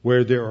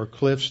where there are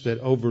cliffs that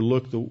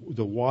overlook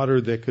the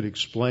water that could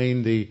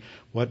explain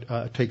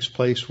what takes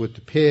place with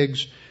the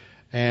pigs.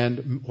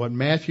 And what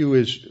Matthew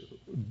is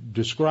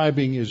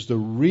describing is the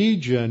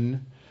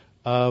region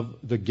of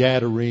the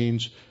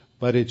Gadarenes,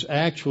 but it's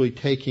actually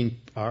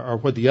or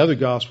what the other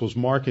Gospels,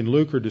 Mark and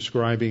Luke, are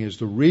describing as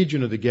the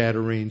region of the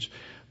Gadarenes.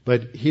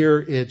 But here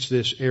it's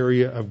this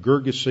area of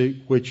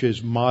Gergesa, which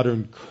is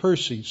modern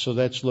Kursi. So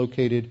that's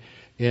located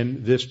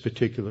in this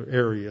particular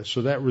area.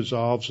 So that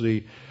resolves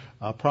the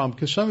problem,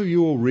 because some of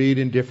you will read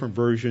in different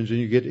versions and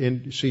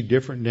you see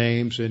different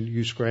names and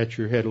you scratch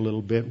your head a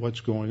little bit,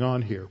 what's going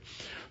on here.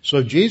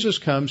 So Jesus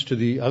comes to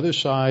the other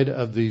side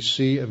of the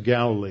Sea of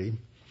Galilee,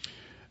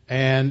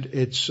 and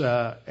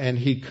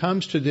he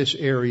comes to this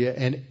area,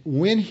 and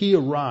when he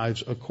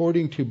arrives,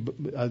 according to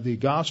the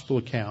gospel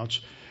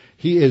accounts,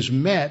 he is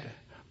met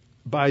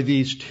by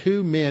these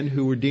two men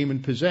who were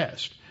demon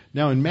possessed.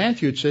 Now in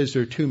Matthew it says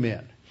there are two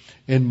men.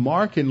 In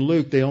Mark and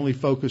Luke they only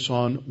focus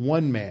on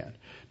one man.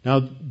 Now,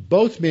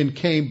 both men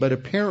came, but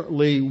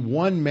apparently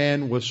one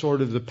man was sort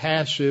of the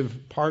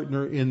passive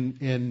partner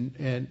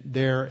in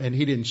there, and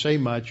he didn't say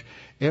much.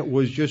 It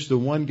was just the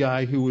one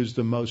guy who was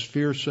the most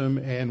fearsome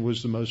and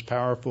was the most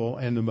powerful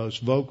and the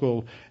most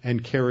vocal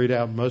and carried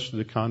out most of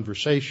the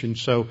conversation.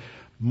 So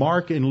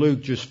Mark and Luke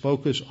just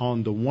focus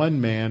on the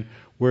one man,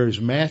 whereas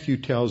Matthew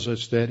tells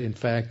us that, in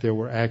fact, there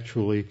were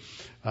actually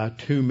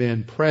two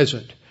men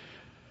present.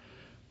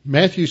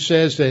 Matthew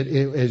says that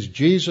as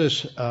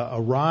Jesus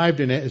arrived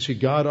and as he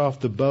got off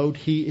the boat,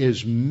 he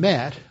is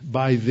met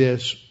by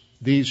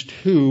these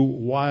two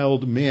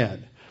wild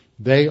men.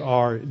 They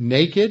are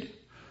naked.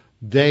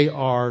 They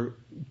are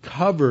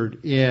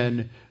covered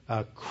in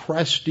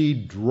crusty,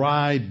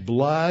 dried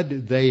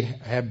blood. They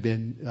have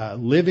been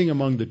living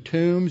among the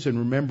tombs. And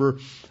remember,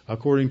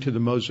 according to the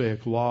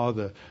Mosaic law,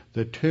 the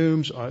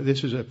tombs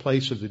this is a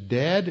place of the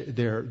dead.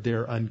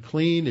 They're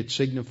unclean. It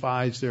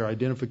signifies their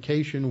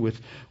identification with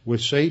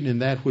Satan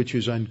and that which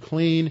is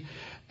unclean.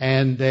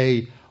 And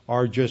they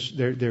are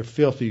they're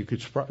filthy.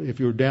 If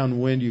you were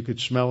downwind, you could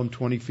smell them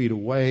 20 feet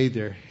away.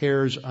 Their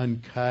hair's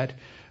uncut,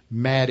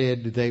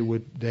 matted.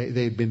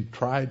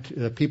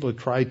 People had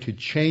tried to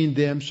chain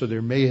them, so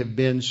there may have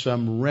been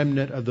some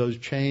remnant of those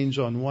chains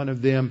on one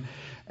of them,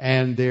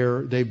 and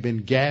they've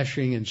been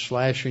gashing and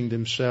slashing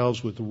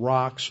themselves with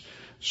rocks,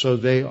 so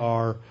they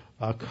are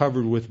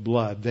covered with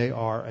blood. They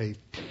are a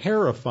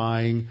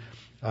terrifying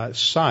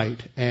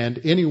sight,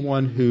 and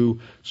anyone who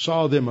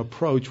saw them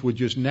approach would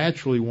just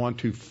naturally want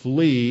to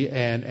flee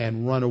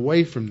and run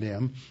away from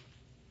them.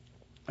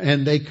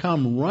 And they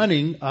come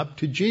running up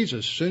to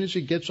Jesus. As soon as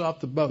he gets off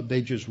the boat,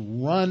 they just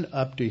run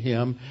up to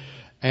him.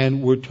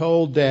 And we're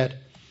told that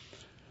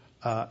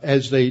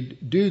as they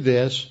do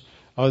this,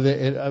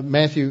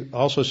 Matthew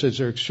also says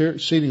they're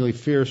exceedingly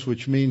fierce,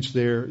 which means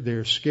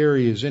they're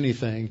scary as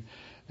anything.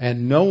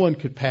 And no one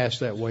could pass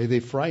that way.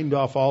 They frightened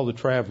off all the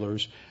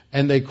travelers.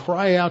 And they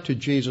cry out to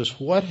Jesus,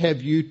 what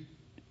have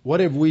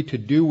we to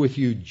do with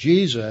you,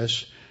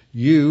 Jesus,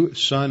 you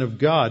Son of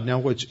God? Now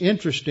what's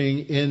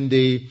interesting in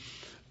the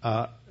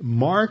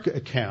Mark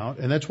account,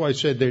 and that's why I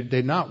said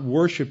they're not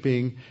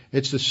worshiping.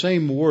 It's the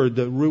same word.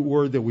 The root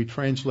word that we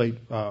translate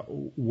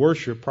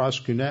worship,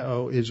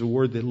 proskuneo, is a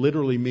word that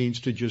literally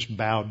means to just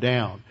bow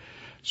down.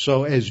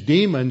 So as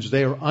demons,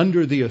 they are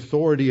under the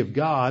authority of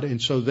God,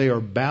 and so they are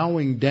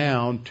bowing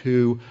down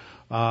to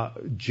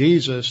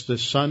Jesus,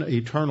 the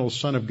eternal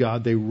Son of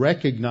God. They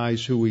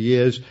recognize who he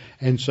is,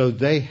 and so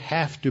they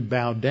have to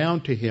bow down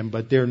to him,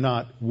 but they're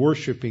not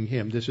worshiping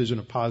him. This isn't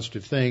a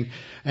positive thing.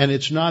 And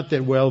it's not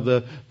that,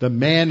 the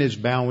man is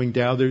bowing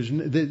down.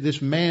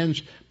 This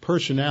man's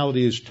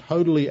personality is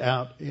totally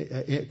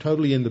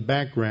in the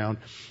background,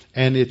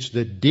 and it's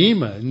the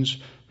demons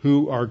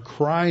who are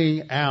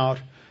crying out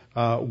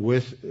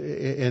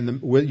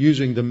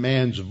using the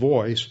man's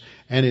voice.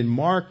 And in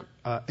Mark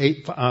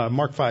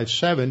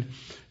 5:7,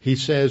 he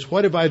says,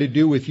 what have I to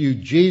do with you,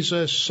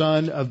 Jesus,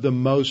 Son of the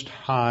Most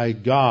High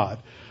God?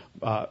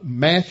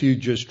 Matthew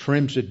just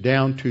trims it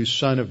down to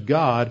Son of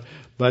God,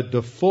 but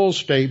the full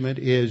statement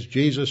is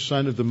Jesus,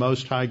 Son of the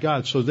Most High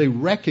God. So they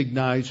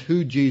recognize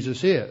who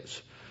Jesus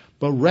is.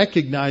 But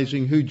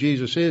recognizing who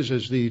Jesus is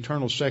as the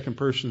eternal second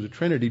person of the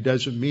Trinity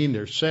doesn't mean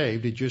they're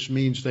saved. It just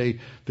means they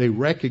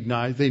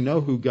recognize, they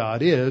know who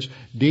God is.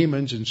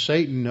 Demons and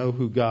Satan know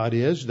who God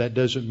is. That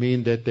doesn't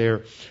mean that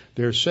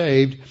they're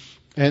saved.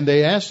 And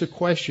they ask the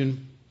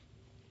question,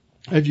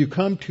 have you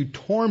come to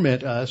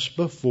torment us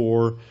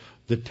before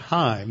the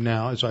time?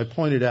 Now, as I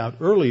pointed out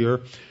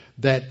earlier,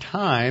 that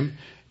time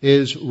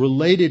is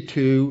related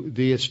to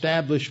the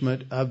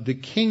establishment of the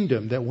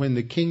kingdom, that when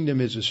the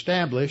kingdom is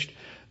established,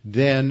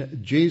 then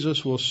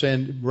Jesus will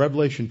send,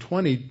 Revelation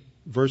 20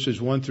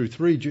 verses 1 through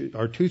 3,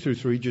 or 2 through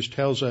 3, just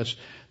tells us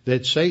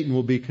that Satan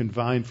will be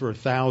confined for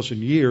 1,000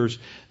 years.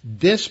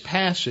 This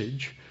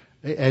passage,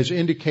 as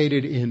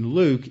indicated in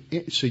Luke,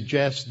 it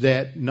suggests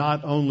that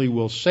not only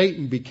will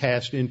Satan be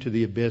cast into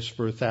the abyss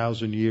for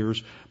 1,000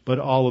 years, but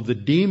all of the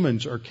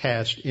demons are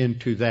cast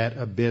into that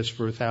abyss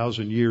for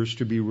 1,000 years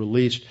to be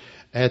released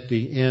at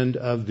the end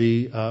of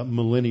the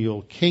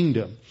millennial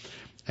kingdom.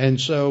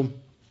 And so,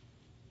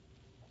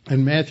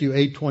 in Matthew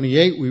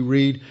 8:28, we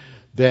read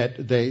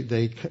that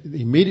they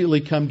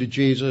immediately come to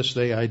Jesus,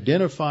 they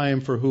identify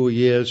him for who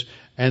he is,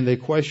 and they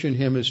question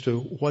him as to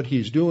what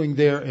he's doing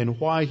there and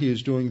why he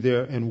is doing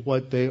there and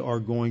what they are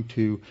going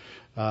to,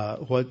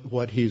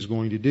 what he's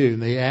going to do.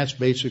 And they ask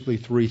basically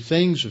three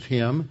things of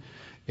him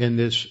in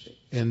this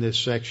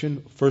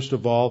section. First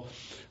of all,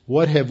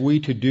 what have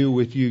we to do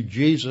with you,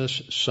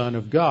 Jesus, Son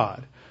of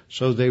God?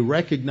 So they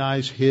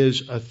recognize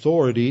his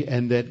authority,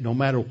 and that no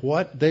matter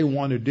what they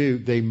want to do,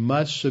 they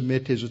must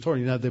submit to his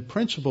authority. Now, the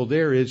principle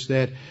there is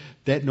that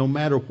no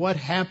matter what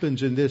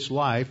happens in this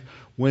life,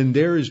 when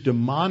there is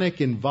demonic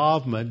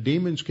involvement,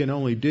 demons can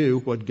only do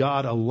what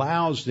God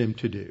allows them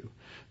to do.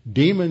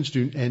 Demons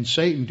and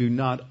Satan do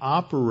not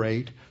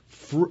operate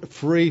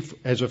free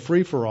as a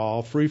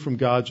free-for-all, free from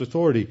God's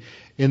authority.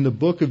 In the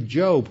book of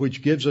Job,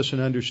 which gives us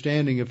an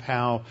understanding of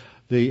how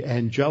the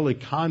angelic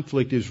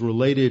conflict is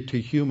related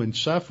to human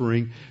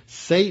suffering,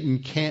 Satan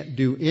can't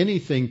do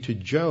anything to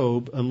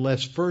Job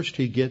unless first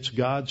he gets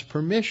God's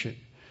permission.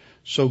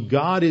 So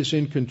God is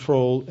in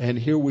control, and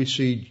here we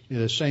see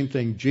the same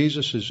thing.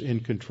 Jesus is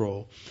in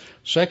control.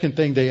 Second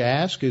thing they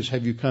ask is,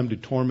 have you come to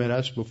torment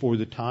us before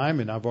the time?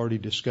 And I've already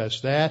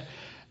discussed that.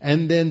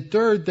 And then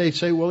third, they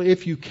say, well,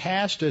 if you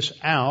cast us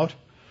out,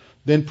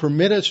 then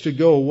permit us to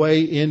go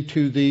away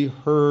into the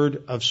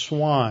herd of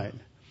swine.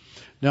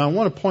 Now, I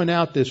want to point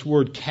out this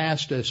word,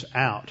 cast us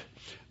out.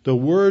 The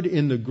word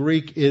in the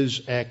Greek is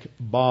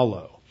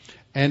ekbalo.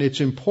 And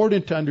it's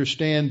important to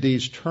understand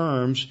these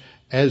terms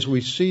as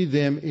we see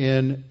them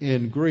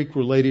in Greek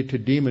related to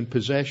demon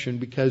possession,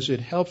 because it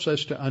helps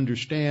us to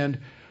understand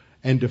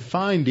and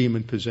define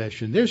demon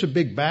possession. There's a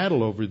big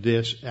battle over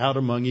this out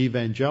among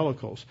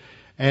evangelicals.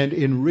 And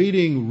in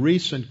reading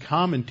recent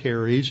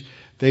commentaries,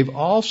 they've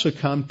also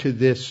come to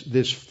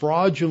this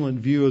fraudulent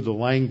view of the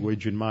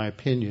language, in my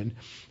opinion.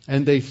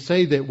 And they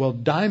say that, well,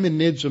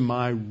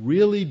 daimonizomai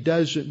really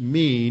doesn't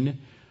mean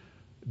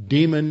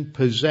demon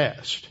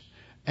possessed.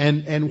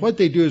 And what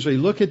they do is they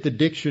look at the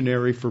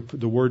dictionary for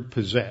the word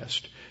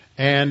possessed.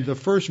 And the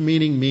first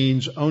meaning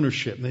means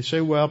ownership. And they say,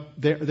 well,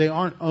 they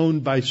aren't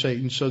owned by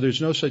Satan, so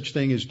there's no such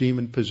thing as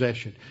demon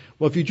possession.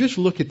 Well, if you just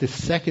look at the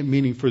second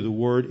meaning for the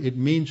word, it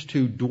means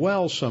to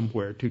dwell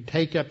somewhere, to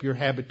take up your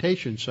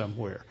habitation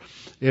somewhere.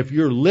 If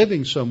you're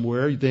living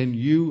somewhere, then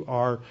you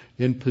are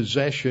in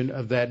possession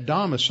of that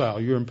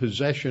domicile. You're in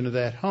possession of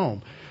that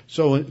home.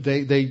 So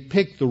they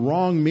pick the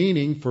wrong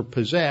meaning for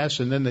possess,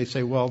 and then they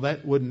say, well,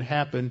 that wouldn't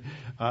happen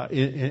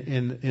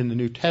in the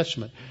New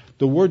Testament.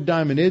 The word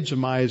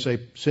daimonizomai is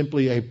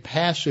simply a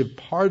passive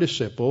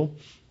participle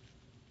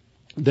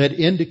that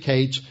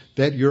indicates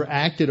that you're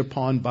acted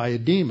upon by a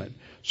demon.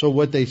 So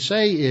what they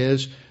say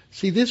is,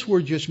 see, this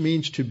word just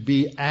means to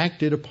be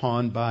acted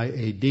upon by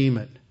a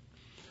demon.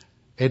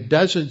 It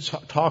doesn't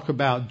talk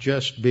about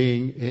just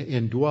being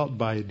indwelt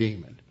by a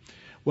demon.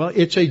 Well,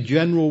 it's a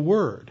general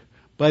word.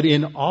 But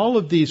in all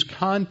of these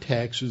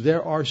contexts,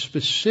 there are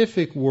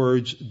specific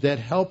words that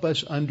help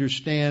us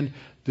understand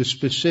the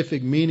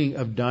specific meaning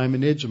of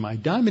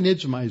daimonizomai.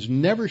 Daimonizomai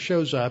never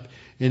shows up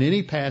in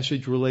any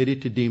passage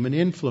related to demon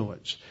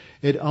influence.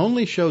 It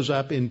only shows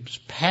up in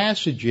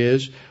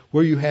passages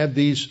where you have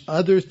these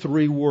other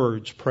three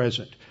words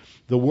present.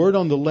 The word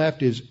on the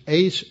left is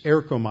eis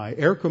erkomai.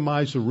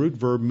 Erkomai is the root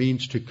verb,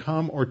 means to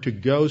come or to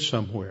go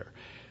somewhere.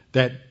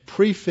 That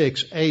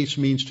prefix eis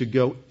means to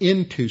go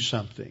into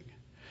something.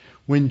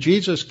 When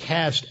Jesus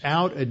cast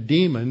out a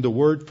demon, the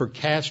word for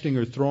casting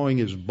or throwing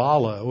is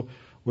balo,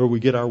 where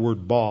we get our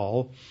word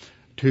ball.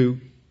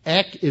 To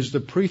ek is the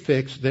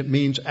prefix that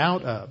means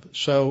out of.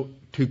 So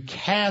to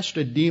cast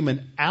a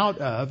demon out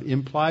of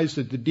implies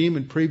that the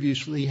demon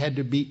previously had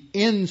to be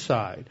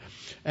inside.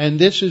 And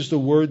this is the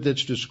word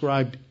that's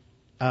described,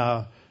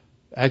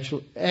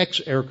 actually,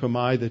 ex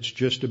erkomai, that's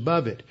just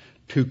above it.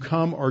 To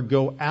come or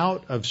go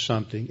out of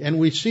something. And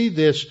we see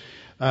this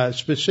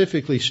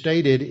specifically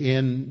stated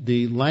in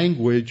the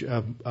language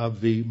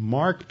of the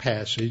Mark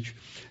passage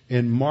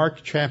in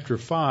Mark chapter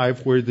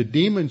 5, where the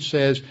demon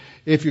says,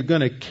 if you're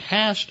going to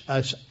cast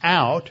us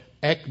out,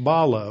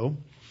 ekbalo,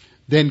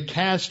 then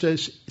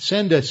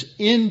send us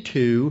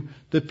into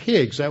the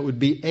pigs. That would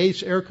be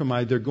eis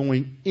erkomai. They're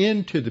going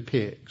into the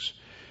pigs.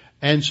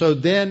 And so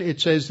then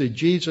it says that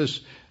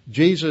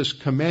Jesus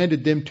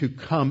commanded them to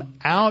come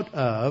out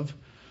of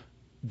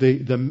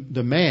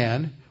the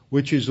man,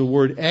 which is the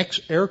word ex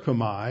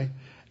erkomai,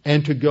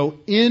 and to go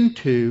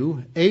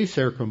into eis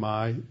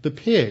erkomai, the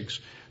pigs.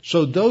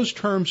 So those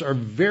terms are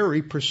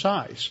very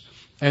precise.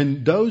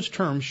 And those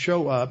terms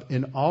show up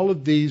in all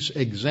of these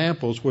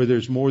examples where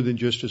there's more than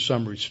just a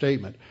summary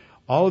statement.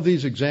 all of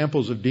these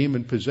examples of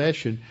demon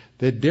possession,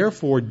 that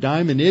therefore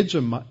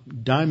daemonizomai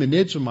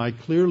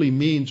clearly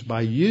means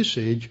by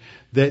usage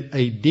that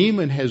a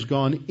demon has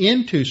gone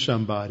into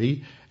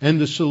somebody, and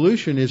the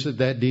solution is that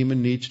that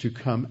demon needs to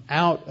come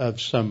out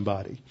of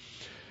somebody.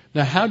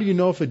 Now, how do you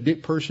know if a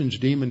person's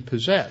demon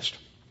possessed?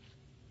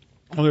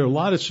 Well, there are a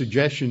lot of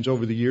suggestions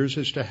over the years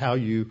as to how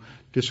you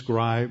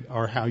describe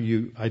or how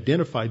you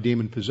identify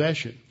demon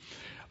possession.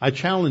 I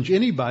challenge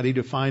anybody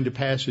to find a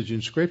passage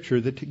in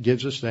Scripture that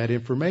gives us that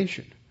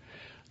information.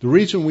 The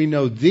reason we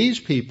know these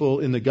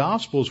people in the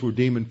Gospels were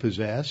demon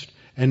possessed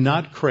and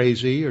not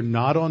crazy or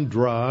not on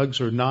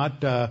drugs or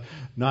not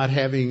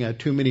having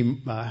too many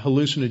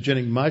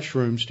hallucinogenic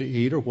mushrooms to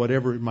eat or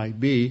whatever it might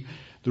be.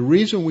 The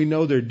reason we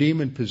know they're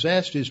demon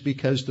possessed is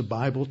because the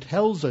Bible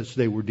tells us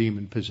they were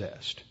demon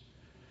possessed.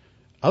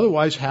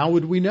 Otherwise, how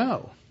would we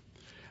know?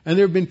 And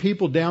there have been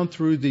people down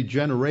through the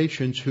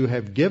generations who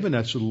have given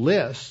us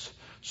lists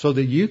so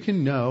that you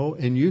can know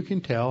and you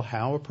can tell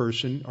how a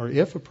person or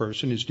if a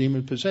person is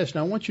demon possessed.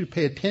 Now, I want you to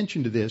pay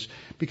attention to this,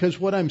 because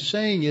what I'm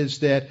saying is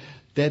that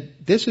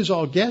this is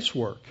all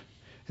guesswork.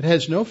 It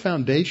has no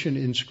foundation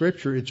in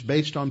Scripture. It's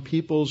based on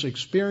people's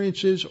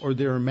experiences or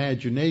their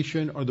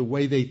imagination or the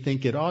way they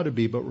think it ought to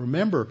be. But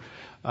remember,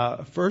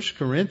 2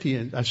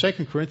 Corinthians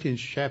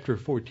chapter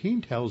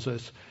 14 tells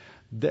us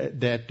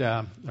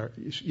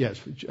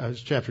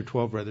chapter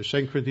 12 rather.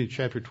 2 Corinthians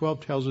chapter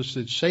 12 tells us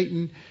that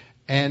Satan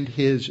and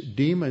his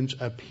demons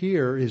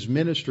his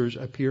ministers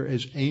appear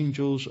as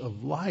angels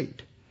of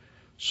light.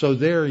 So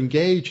they're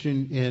engaged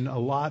in a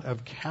lot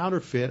of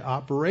counterfeit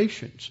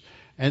operations.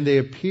 And they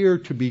appear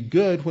to be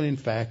good when in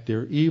fact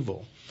they're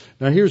evil.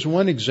 Now here's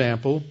one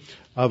example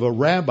of a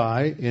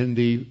rabbi in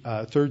the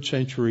 3rd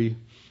century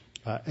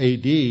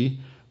AD,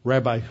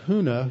 Rabbi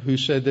Huna, who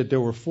said that there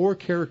were 4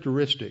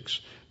 characteristics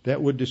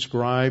that would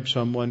describe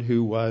someone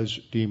who was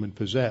demon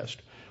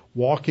possessed.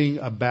 Walking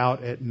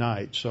about at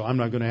night. So I'm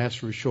not going to ask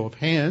for a show of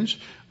hands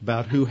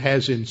about who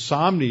has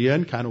insomnia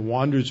and kind of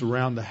wanders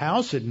around the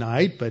house at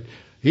night, but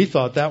he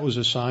thought that was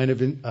a sign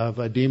of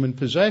a demon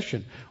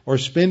possession. Or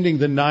spending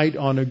the night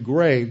on a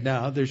grave.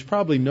 Now, there's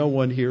probably no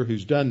one here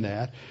who's done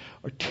that.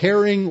 Or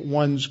tearing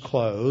one's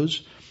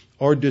clothes,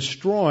 or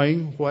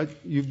destroying what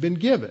you've been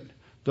given.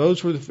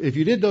 If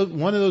you did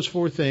one of those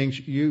 4 things,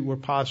 you were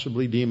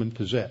possibly demon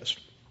possessed.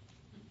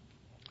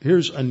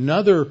 Here's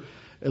another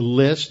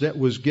list that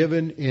was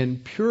given in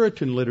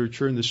Puritan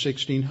literature in the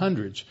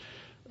 1600s.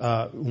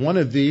 One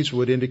of these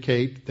would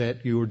indicate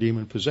that you were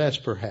demon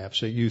possessed, perhaps,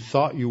 that you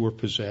thought you were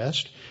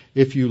possessed,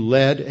 if you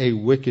led a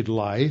wicked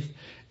life,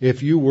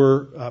 if you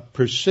were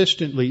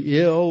persistently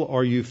ill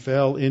or you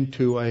fell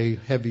into a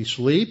heavy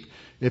sleep,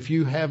 if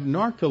you have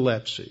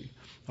narcolepsy,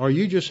 or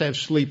you just have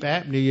sleep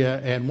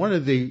apnea. And one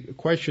of the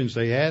questions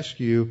they ask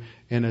you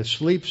in a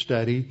sleep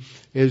study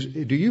is,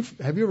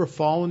 have you ever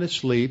fallen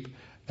asleep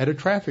at a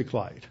traffic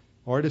light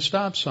or at a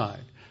stop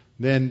sign?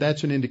 Then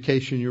that's an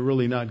indication you're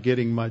really not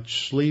getting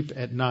much sleep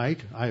at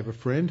night. I have a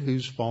friend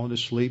who's fallen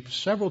asleep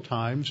several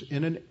times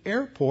in an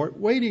airport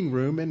waiting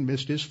room and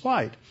missed his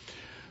flight.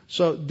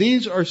 So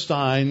these are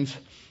signs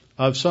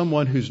of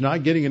someone who's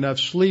not getting enough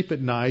sleep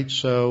at night,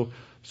 so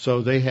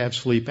they have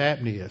sleep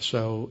apnea.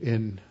 So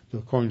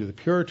according to the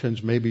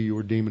Puritans, maybe you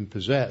were demon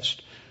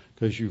possessed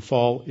because you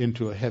fall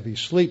into a heavy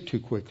sleep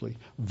too quickly.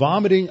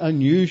 Vomiting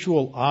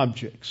unusual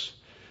objects.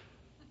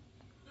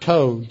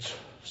 Toads,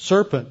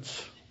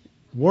 serpents,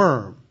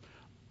 worm,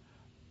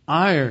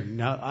 iron.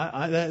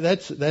 Now,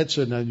 that's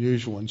an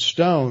unusual one.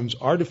 Stones,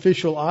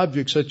 artificial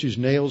objects such as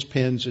nails,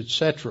 pens,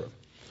 etc.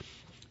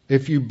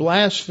 If you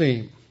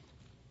blaspheme,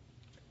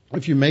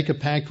 if you make a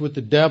pact with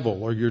the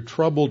devil, or you're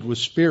troubled with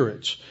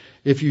spirits,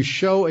 if you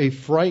show a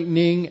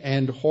frightening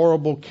and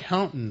horrible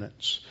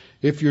countenance,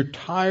 if you're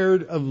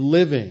tired of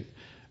living,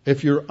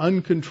 if you're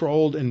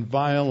uncontrolled and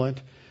violent,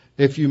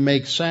 if you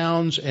make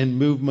sounds and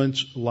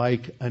movements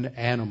like an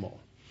animal.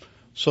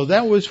 So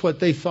that was what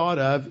they thought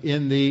of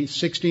in the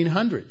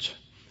 1600s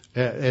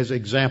as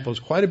examples.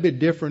 Quite a bit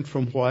different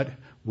from what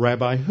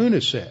Rabbi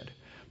Huna said.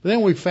 But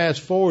then we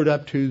fast forward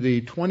up to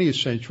the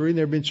 20th century, and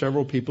there have been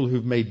several people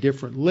who've made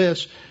different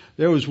lists.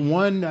 There was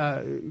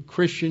one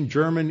Christian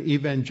German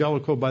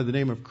evangelical by the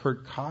name of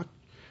Kurt Koch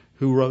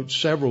who wrote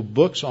several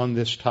books on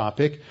this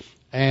topic,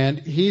 and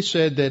he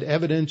said that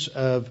evidence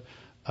of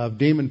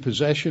demon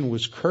possession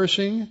was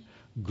cursing,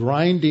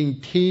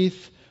 grinding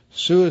teeth,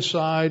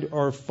 suicide,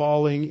 or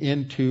falling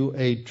into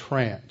a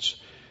trance.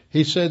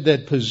 He said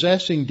that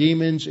possessing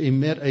demons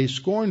emit a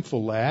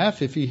scornful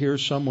laugh if he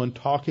hears someone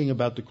talking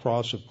about the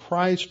cross of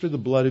Christ or the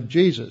blood of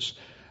Jesus,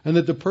 and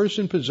that the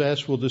person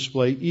possessed will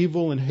display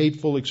evil and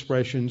hateful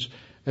expressions,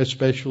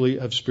 especially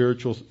if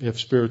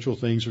spiritual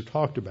things are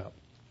talked about.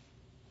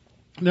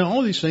 Now,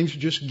 all these things are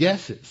just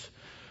guesses,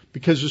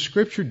 because the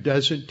Scripture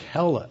doesn't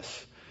tell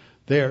us.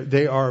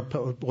 They are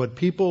what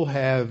people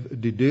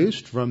have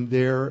deduced from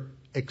their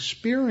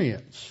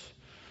experience.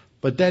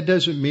 But that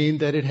doesn't mean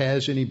that it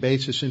has any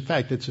basis. In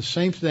fact, it's the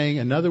same thing.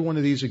 Another one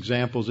of these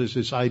examples is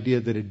this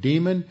idea that a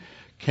demon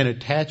can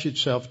attach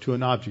itself to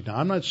an object. Now,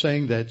 I'm not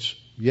saying that's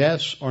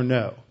yes or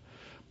no,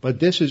 But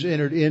this has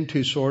entered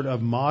into sort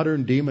of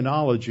modern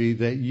demonology,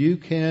 that you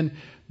can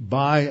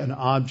buy an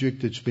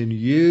object that's been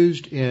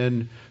used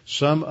in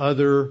some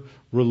other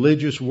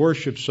religious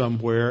worship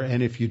somewhere,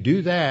 and if you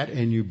do that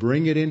and you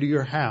bring it into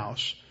your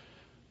house,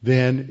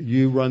 then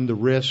you run the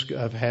risk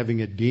of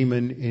having a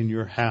demon in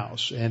your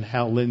house. And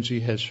Hal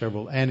Lindsey has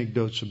several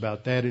anecdotes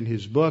about that in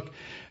his book.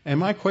 And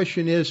my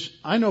question is,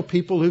 I know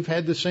people who've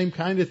had the same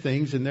kind of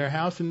things in their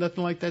house and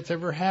nothing like that's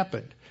ever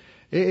happened.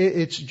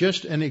 It's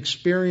just an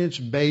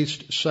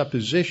experience-based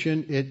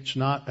supposition. It's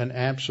not an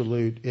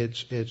absolute.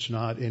 It's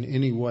not in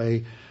any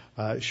way,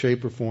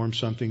 shape, or form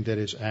something that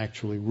is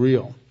actually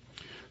real.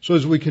 So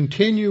as we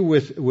continue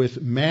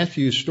with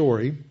Matthew's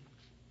story,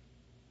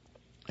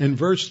 in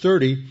verse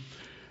 30,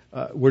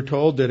 we're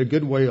told that a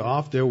good way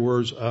off there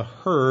was a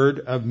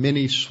herd of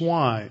many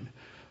swine.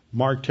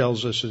 Mark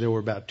tells us that there were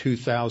about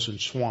 2,000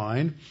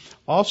 swine.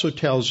 Also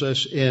tells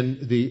us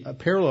in the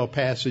parallel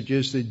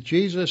passages that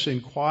Jesus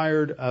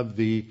inquired of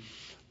the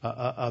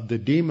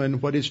demon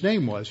what his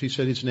name was. He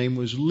said his name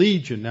was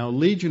Legion. Now,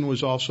 Legion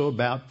was also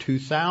about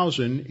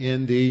 2,000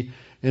 in the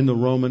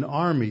Roman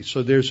army.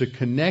 So there's a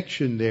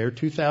connection there.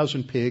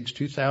 2,000 pigs,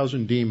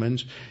 2,000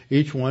 demons.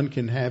 Each one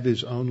can have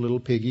his own little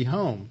piggy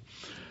home.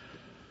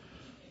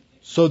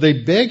 So they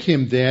beg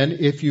him then,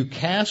 if you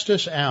cast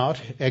us out,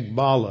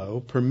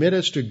 ekbalo, permit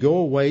us to go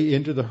away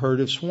into the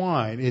herd of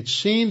swine. It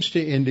seems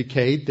to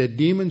indicate that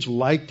demons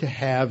like to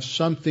have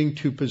something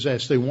to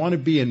possess. They want to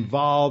be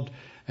involved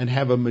and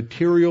have a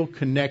material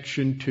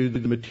connection to the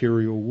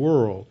material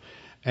world.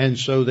 And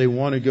so they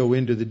want to go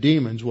into the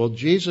demons. Well,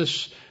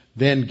 Jesus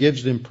then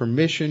gives them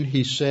permission.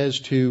 He says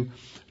to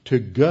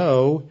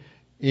go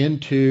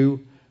into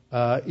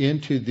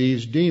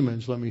these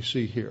demons. Let me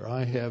see here.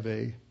 I have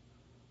a...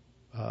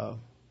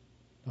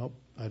 nope,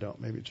 I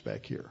don't. Maybe it's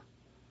back here.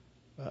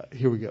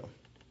 Here we go.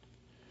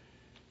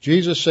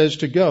 Jesus says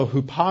to go,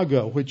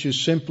 hupago, which is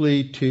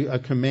simply a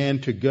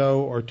command to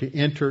go or to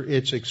enter.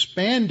 It's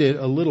expanded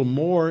a little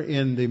more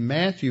in the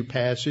Matthew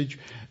passage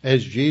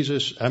in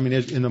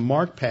the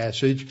Mark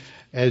passage,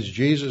 as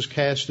Jesus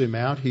cast them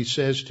out. He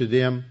says to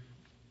them,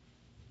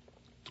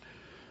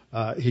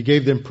 he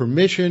gave them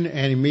permission,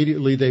 and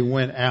immediately they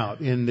went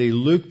out. In the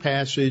Luke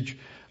passage,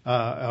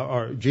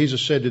 or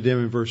Jesus said to them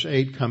in verse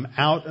 8, come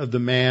out of the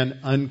man,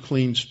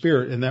 unclean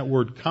spirit. And that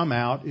word come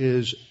out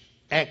is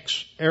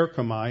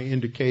erchomai,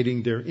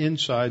 indicating they're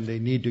inside and they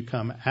need to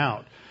come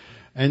out.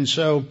 And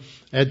so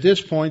at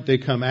this point they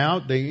come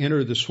out, they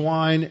enter the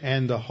swine,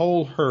 and the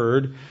whole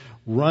herd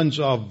runs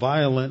off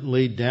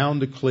violently down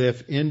the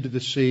cliff into the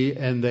sea,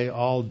 and they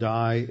all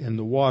die in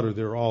the water.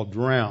 They're all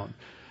drowned.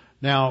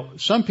 Now,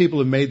 some people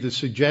have made the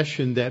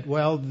suggestion that,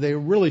 well, there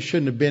really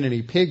shouldn't have been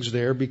any pigs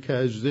there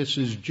because this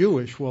is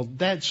Jewish. Well,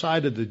 that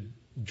side of the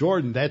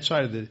Jordan, that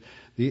side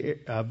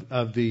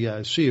of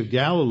the Sea of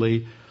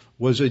Galilee,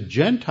 was a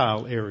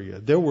Gentile area.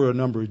 There were a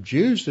number of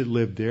Jews that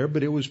lived there,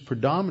 but it was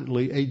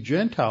predominantly a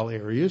Gentile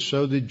area.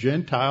 So the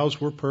Gentiles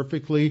were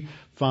perfectly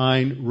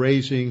fine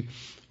raising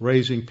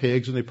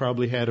pigs, and they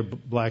probably had a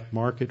black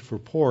market for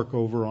pork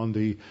over on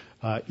the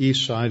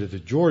east side of the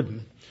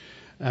Jordan.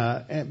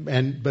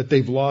 But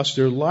they've lost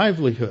their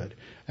livelihood.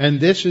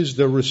 And this is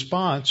the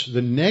response,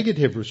 the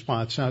negative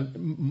response. Now,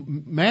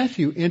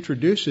 Matthew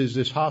introduces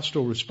this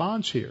hostile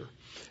response here.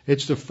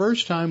 It's the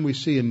first time we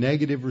see a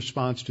negative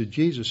response to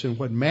Jesus. And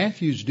what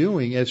Matthew's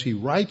doing as he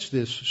writes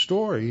this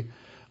story,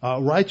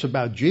 writes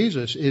about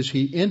Jesus, is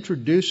he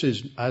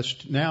introduces us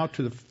now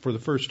for the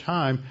first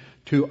time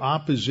to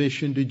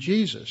opposition to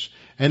Jesus.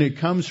 And it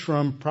comes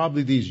from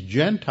probably these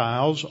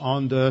Gentiles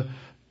on the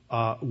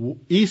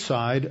east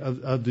side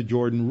of the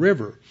Jordan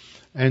River.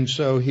 And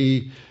so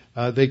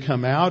they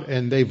come out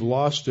and they've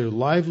lost their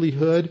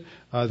livelihood.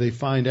 They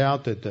find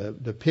out that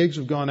the pigs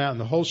have gone out, and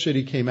the whole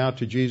city came out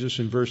to Jesus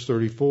in verse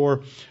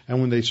 34.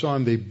 And when they saw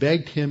him, they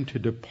begged him to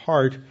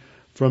depart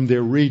from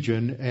their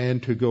region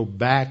and to go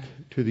back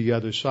to the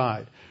other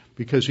side,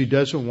 because he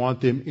doesn't want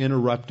them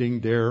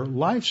interrupting their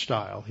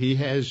lifestyle. He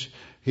has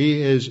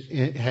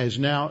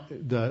now,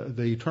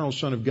 the eternal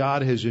Son of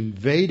God has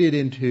invaded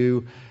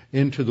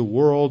into the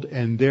world,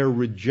 and they're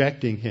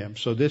rejecting him.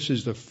 So this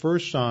is the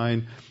first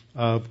sign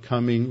of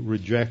coming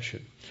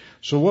rejection.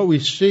 So what we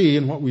see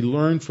and what we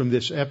learn from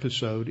this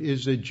episode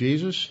is that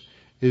Jesus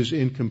is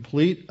in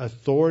complete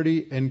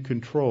authority and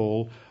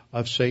control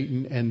of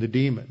Satan and the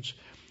demons.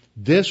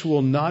 This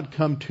will not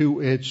come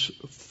to its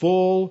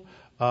full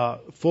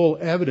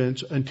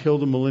evidence until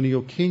the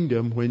millennial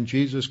kingdom, when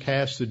Jesus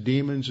casts the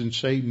demons and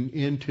Satan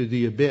into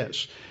the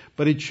abyss.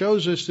 But it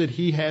shows us that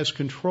he has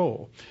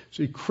control.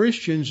 See,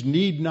 Christians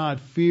need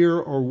not fear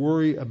or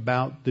worry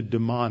about the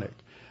demonic.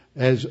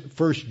 As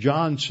 1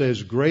 John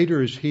says,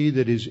 greater is he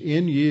that is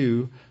in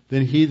you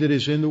than he that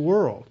is in the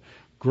world.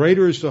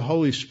 Greater is the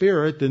Holy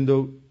Spirit than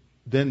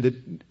the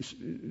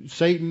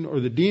Satan or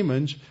the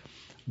demons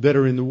that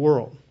are in the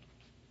world.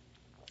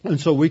 And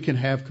so we can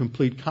have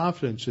complete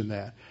confidence in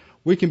that.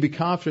 We can be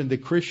confident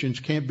that Christians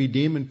can't be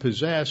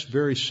demon-possessed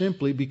very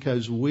simply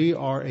because we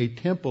are a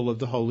temple of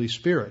the Holy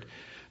Spirit.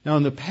 Now,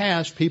 in the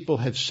past, people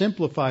have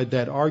simplified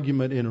that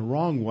argument in a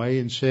wrong way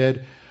and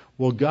said,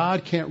 well,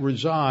 God can't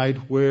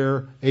reside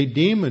where a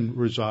demon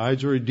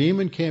resides, or a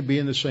demon can't be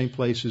in the same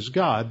place as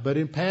God. But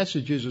in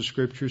passages of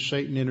Scripture,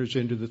 Satan enters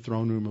into the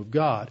throne room of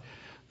God.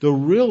 The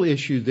real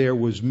issue there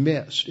was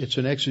missed. It's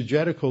an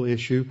exegetical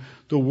issue.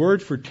 The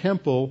word for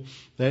temple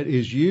that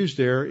is used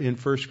there in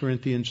 1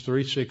 Corinthians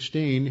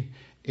 3:16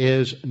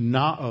 is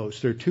naos.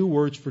 There are two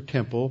words for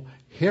temple,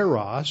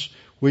 heros,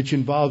 which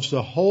involves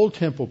the whole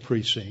temple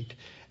precinct,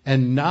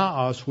 and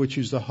naos, which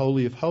is the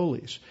Holy of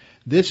Holies.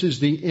 This is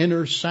the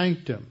inner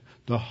sanctum,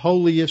 the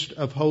holiest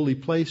of holy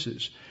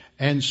places.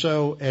 And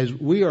so as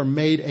we are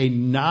made a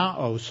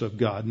naos of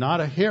God,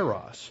 not a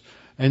heros,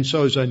 and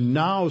so as a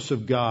naos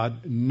of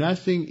God,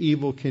 nothing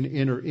evil can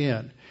enter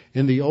in.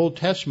 In the Old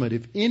Testament,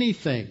 if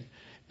anything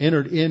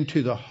entered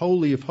into the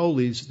Holy of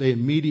Holies, they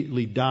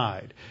immediately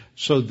died.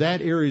 So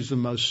that area is the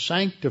most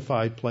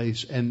sanctified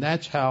place, and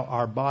that's how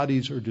our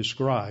bodies are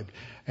described.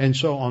 And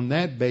so on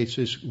that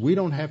basis, we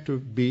don't have to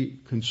be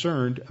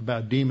concerned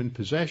about demon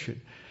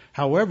possession.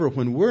 However,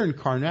 when we're in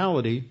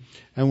carnality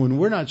and when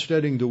we're not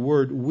studying the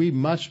Word, we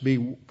must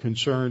be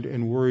concerned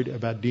and worried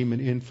about demon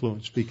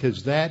influence,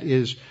 because that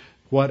is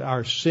what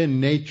our sin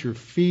nature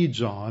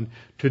feeds on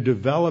to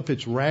develop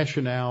its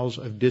rationales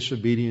of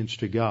disobedience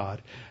to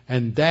God.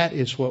 And that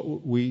is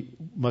what we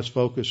must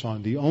focus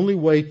on. The only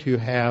way to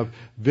have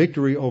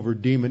victory over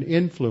demon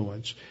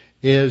influence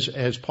is,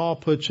 as Paul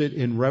puts it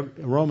in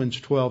Romans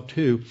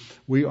 12:2,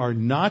 we are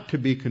not to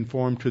be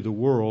conformed to the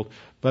world,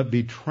 but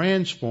be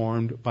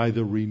transformed by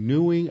the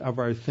renewing of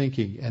our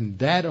thinking. And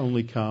that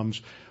only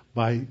comes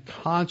by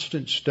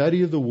constant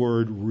study of the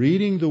Word,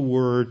 reading the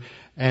Word,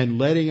 and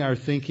letting our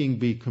thinking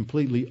be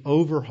completely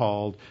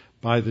overhauled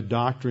by the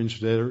doctrines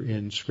that are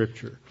in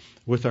Scripture.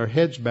 With our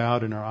heads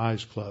bowed and our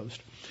eyes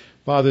closed.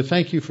 Father,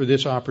 thank you for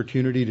this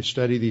opportunity to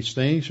study these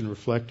things and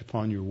reflect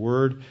upon your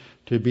Word,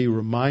 to be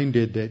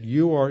reminded that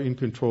you are in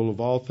control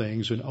of all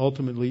things, and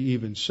ultimately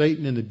even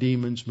Satan and the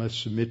demons must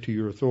submit to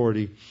your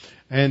authority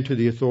and to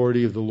the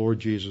authority of the Lord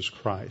Jesus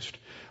Christ.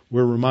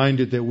 We're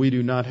reminded that we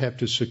do not have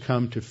to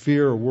succumb to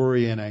fear or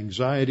worry and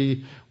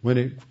anxiety when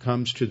it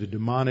comes to the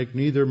demonic.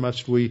 Neither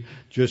must we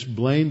just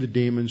blame the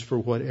demons for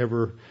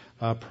whatever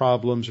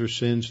problems or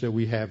sins that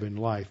we have in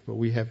life. But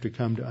we have to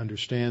come to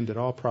understand that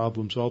all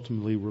problems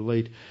ultimately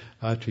relate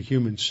to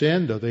human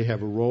sin, though they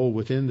have a role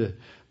within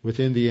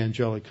the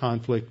angelic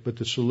conflict. But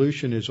the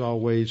solution is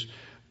always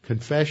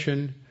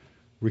confession,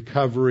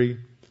 recovery,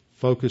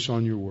 focus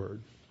on your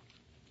Word.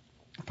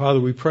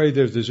 Father, we pray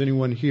that if there's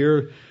anyone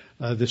here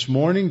this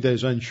morning that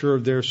is unsure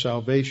of their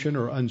salvation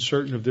or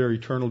uncertain of their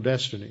eternal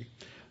destiny,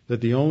 that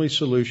the only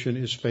solution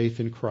is faith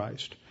in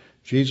Christ.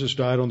 Jesus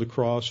died on the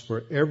cross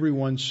for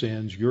everyone's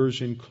sins,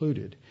 yours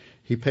included.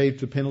 He paid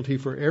the penalty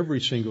for every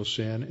single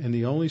sin, and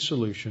the only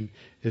solution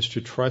is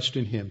to trust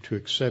in Him, to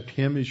accept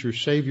Him as your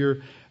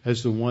Savior,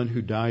 as the one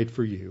who died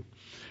for you.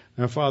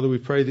 Now, Father, we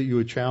pray that you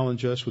would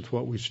challenge us with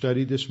what we've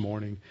studied this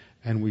morning,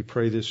 and we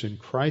pray this in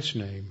Christ's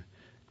name.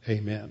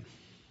 Amen.